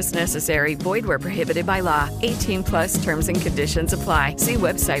purchase necessary. Void where prohibited by law. 18+ terms and conditions apply. See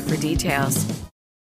website for details.